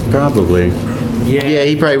 Probably. Yeah,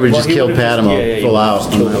 he probably would have just he killed would've Padme just- full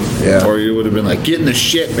out. Yeah. Or you would have been like, get in the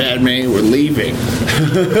shit, Padme, we're leaving.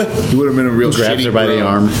 You would have been a real Grabs shitty her by the bro.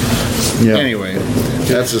 arm. Yeah. Anyway,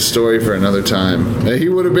 that's a story for another time. He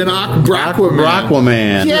would have been Aquaman.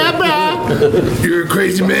 Aquaman. Yeah, bro. You're a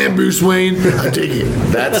crazy man, Bruce Wayne. I take it.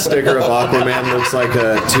 That sticker of Aquaman looks like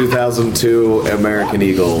a 2002 American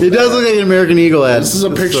Eagle. It does look like an American Eagle ad. This is a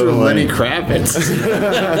picture of Lenny Kravitz.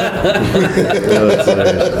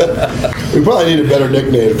 We probably need a better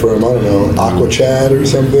nickname for him. I don't know, Aqua Chad or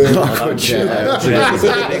something.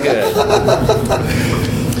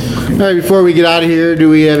 All right, before we get out of here, do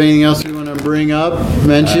we have anything else you want to bring up,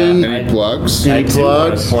 mention? Any plugs? Any I do want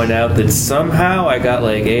plugs? to point out that somehow I got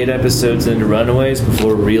like 8 episodes into Runaways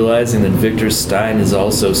before realizing that Victor Stein is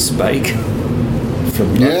also Spike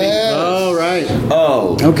from Buffy. Yeah. Oh, right.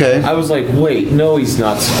 Oh. Okay. I was like, wait, no, he's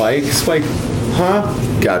not Spike. Spike, huh?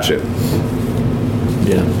 Gotcha.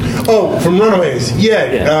 Yeah. Oh, from Runaways.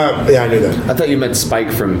 Yeah, I knew that. I thought you meant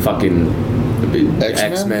Spike from fucking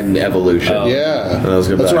X-Men Evolution. Oh. Yeah. And I was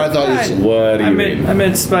gonna That's be what I thought you like, said. What do you I mean?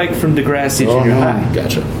 meant Spike from Degrassi Junior High.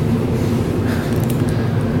 Gotcha.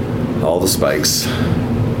 All the spikes.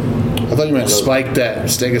 I thought you meant Spike, that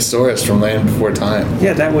Stegosaurus from Land Before Time.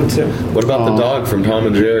 Yeah, that one too. What about the dog from Tom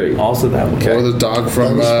and Jerry? Also that one. Or the dog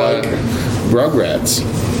from Rugrats.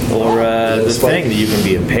 Or the thing that you can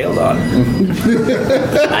be impaled on.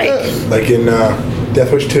 Like in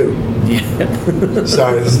Death Wish 2. Yeah.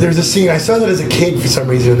 Sorry, there's a scene. I saw that as a kid for some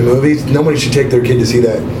reason in the movie. Nobody should take their kid to see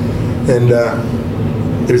that. And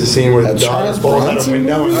there's a scene where the dog falls out a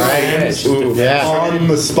window and lands on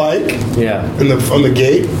the spike. Yeah. On the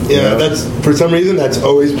gate. Yeah, that's for some reason that's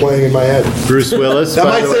always playing in my head. Bruce Willis. That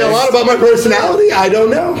by might the say a way. lot about my personality. I don't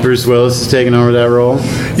know. Bruce Willis is taking over that role.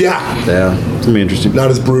 Yeah, Yeah, it's gonna be interesting. not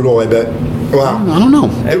as brutal, I bet. Wow, I don't know.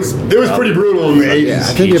 it was pretty brutal in the 80s. Yeah,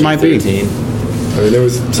 I think it might be. PG-13. I mean, there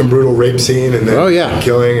was some brutal rape scene and then Oh yeah,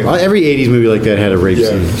 killing. And, Well, every '80s movie like that had a rape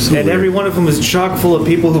Yeah. scene. And every one of them was chock full of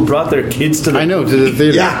people who brought their kids to the. I know, to the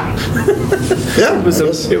theater. yeah, yeah. It was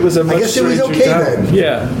a I much guess it was stranger okay time. then.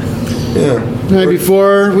 Yeah. Yeah. All right,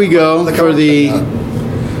 before we go for the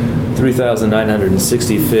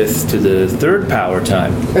 3,965th to the third power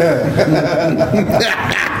time.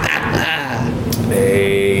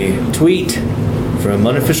 A tweet from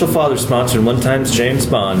unofficial father sponsor and one-time James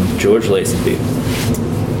Bond, George Lazenby.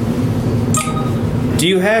 Do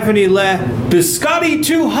you have any biscotti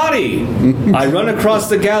too hottie? I run across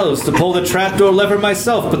the gallows to pull the trapdoor lever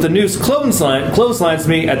myself, but the noose clotheslines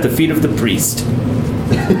me at the feet of the priest.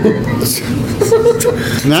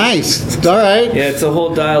 nice. All right. Yeah, it's a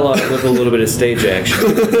whole dialogue with a little bit of stage action.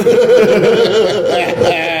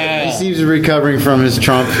 He seems recovering from his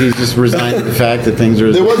Trump. He's just resigned to the fact that things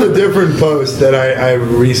are. There was a different post that I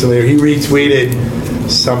recently. He retweeted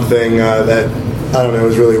something that I don't know. It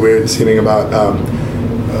was really weird. Seeming about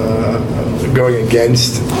going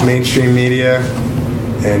against mainstream media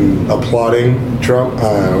and applauding Trump.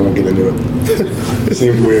 I won't get into it. It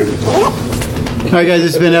seemed weird. All right, guys,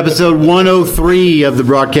 this has been episode 103 of the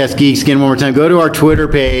Broadcast Geeks. Again, one more time, go to our Twitter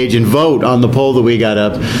page and vote on the poll that we got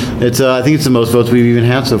up. It's I think it's the most votes we've even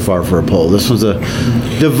had so far for a poll. This was a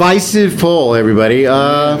divisive poll, everybody.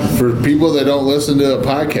 For people that don't listen to a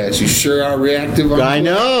podcast, you sure are reactive on I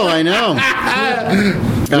know.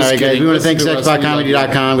 All right, guys, we want to thank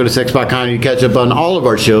sexbotcomedy.com. Go to sexbotcomedy to catch up on all of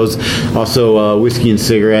our shows. Also, Whiskey and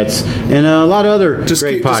Cigarettes and a lot of other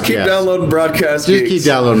great podcasts. Just keep downloading Broadcast Just Geeks. keep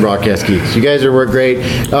downloading Broadcast Geeks. You guys are great.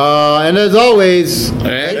 And as always,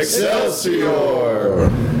 Excelsior!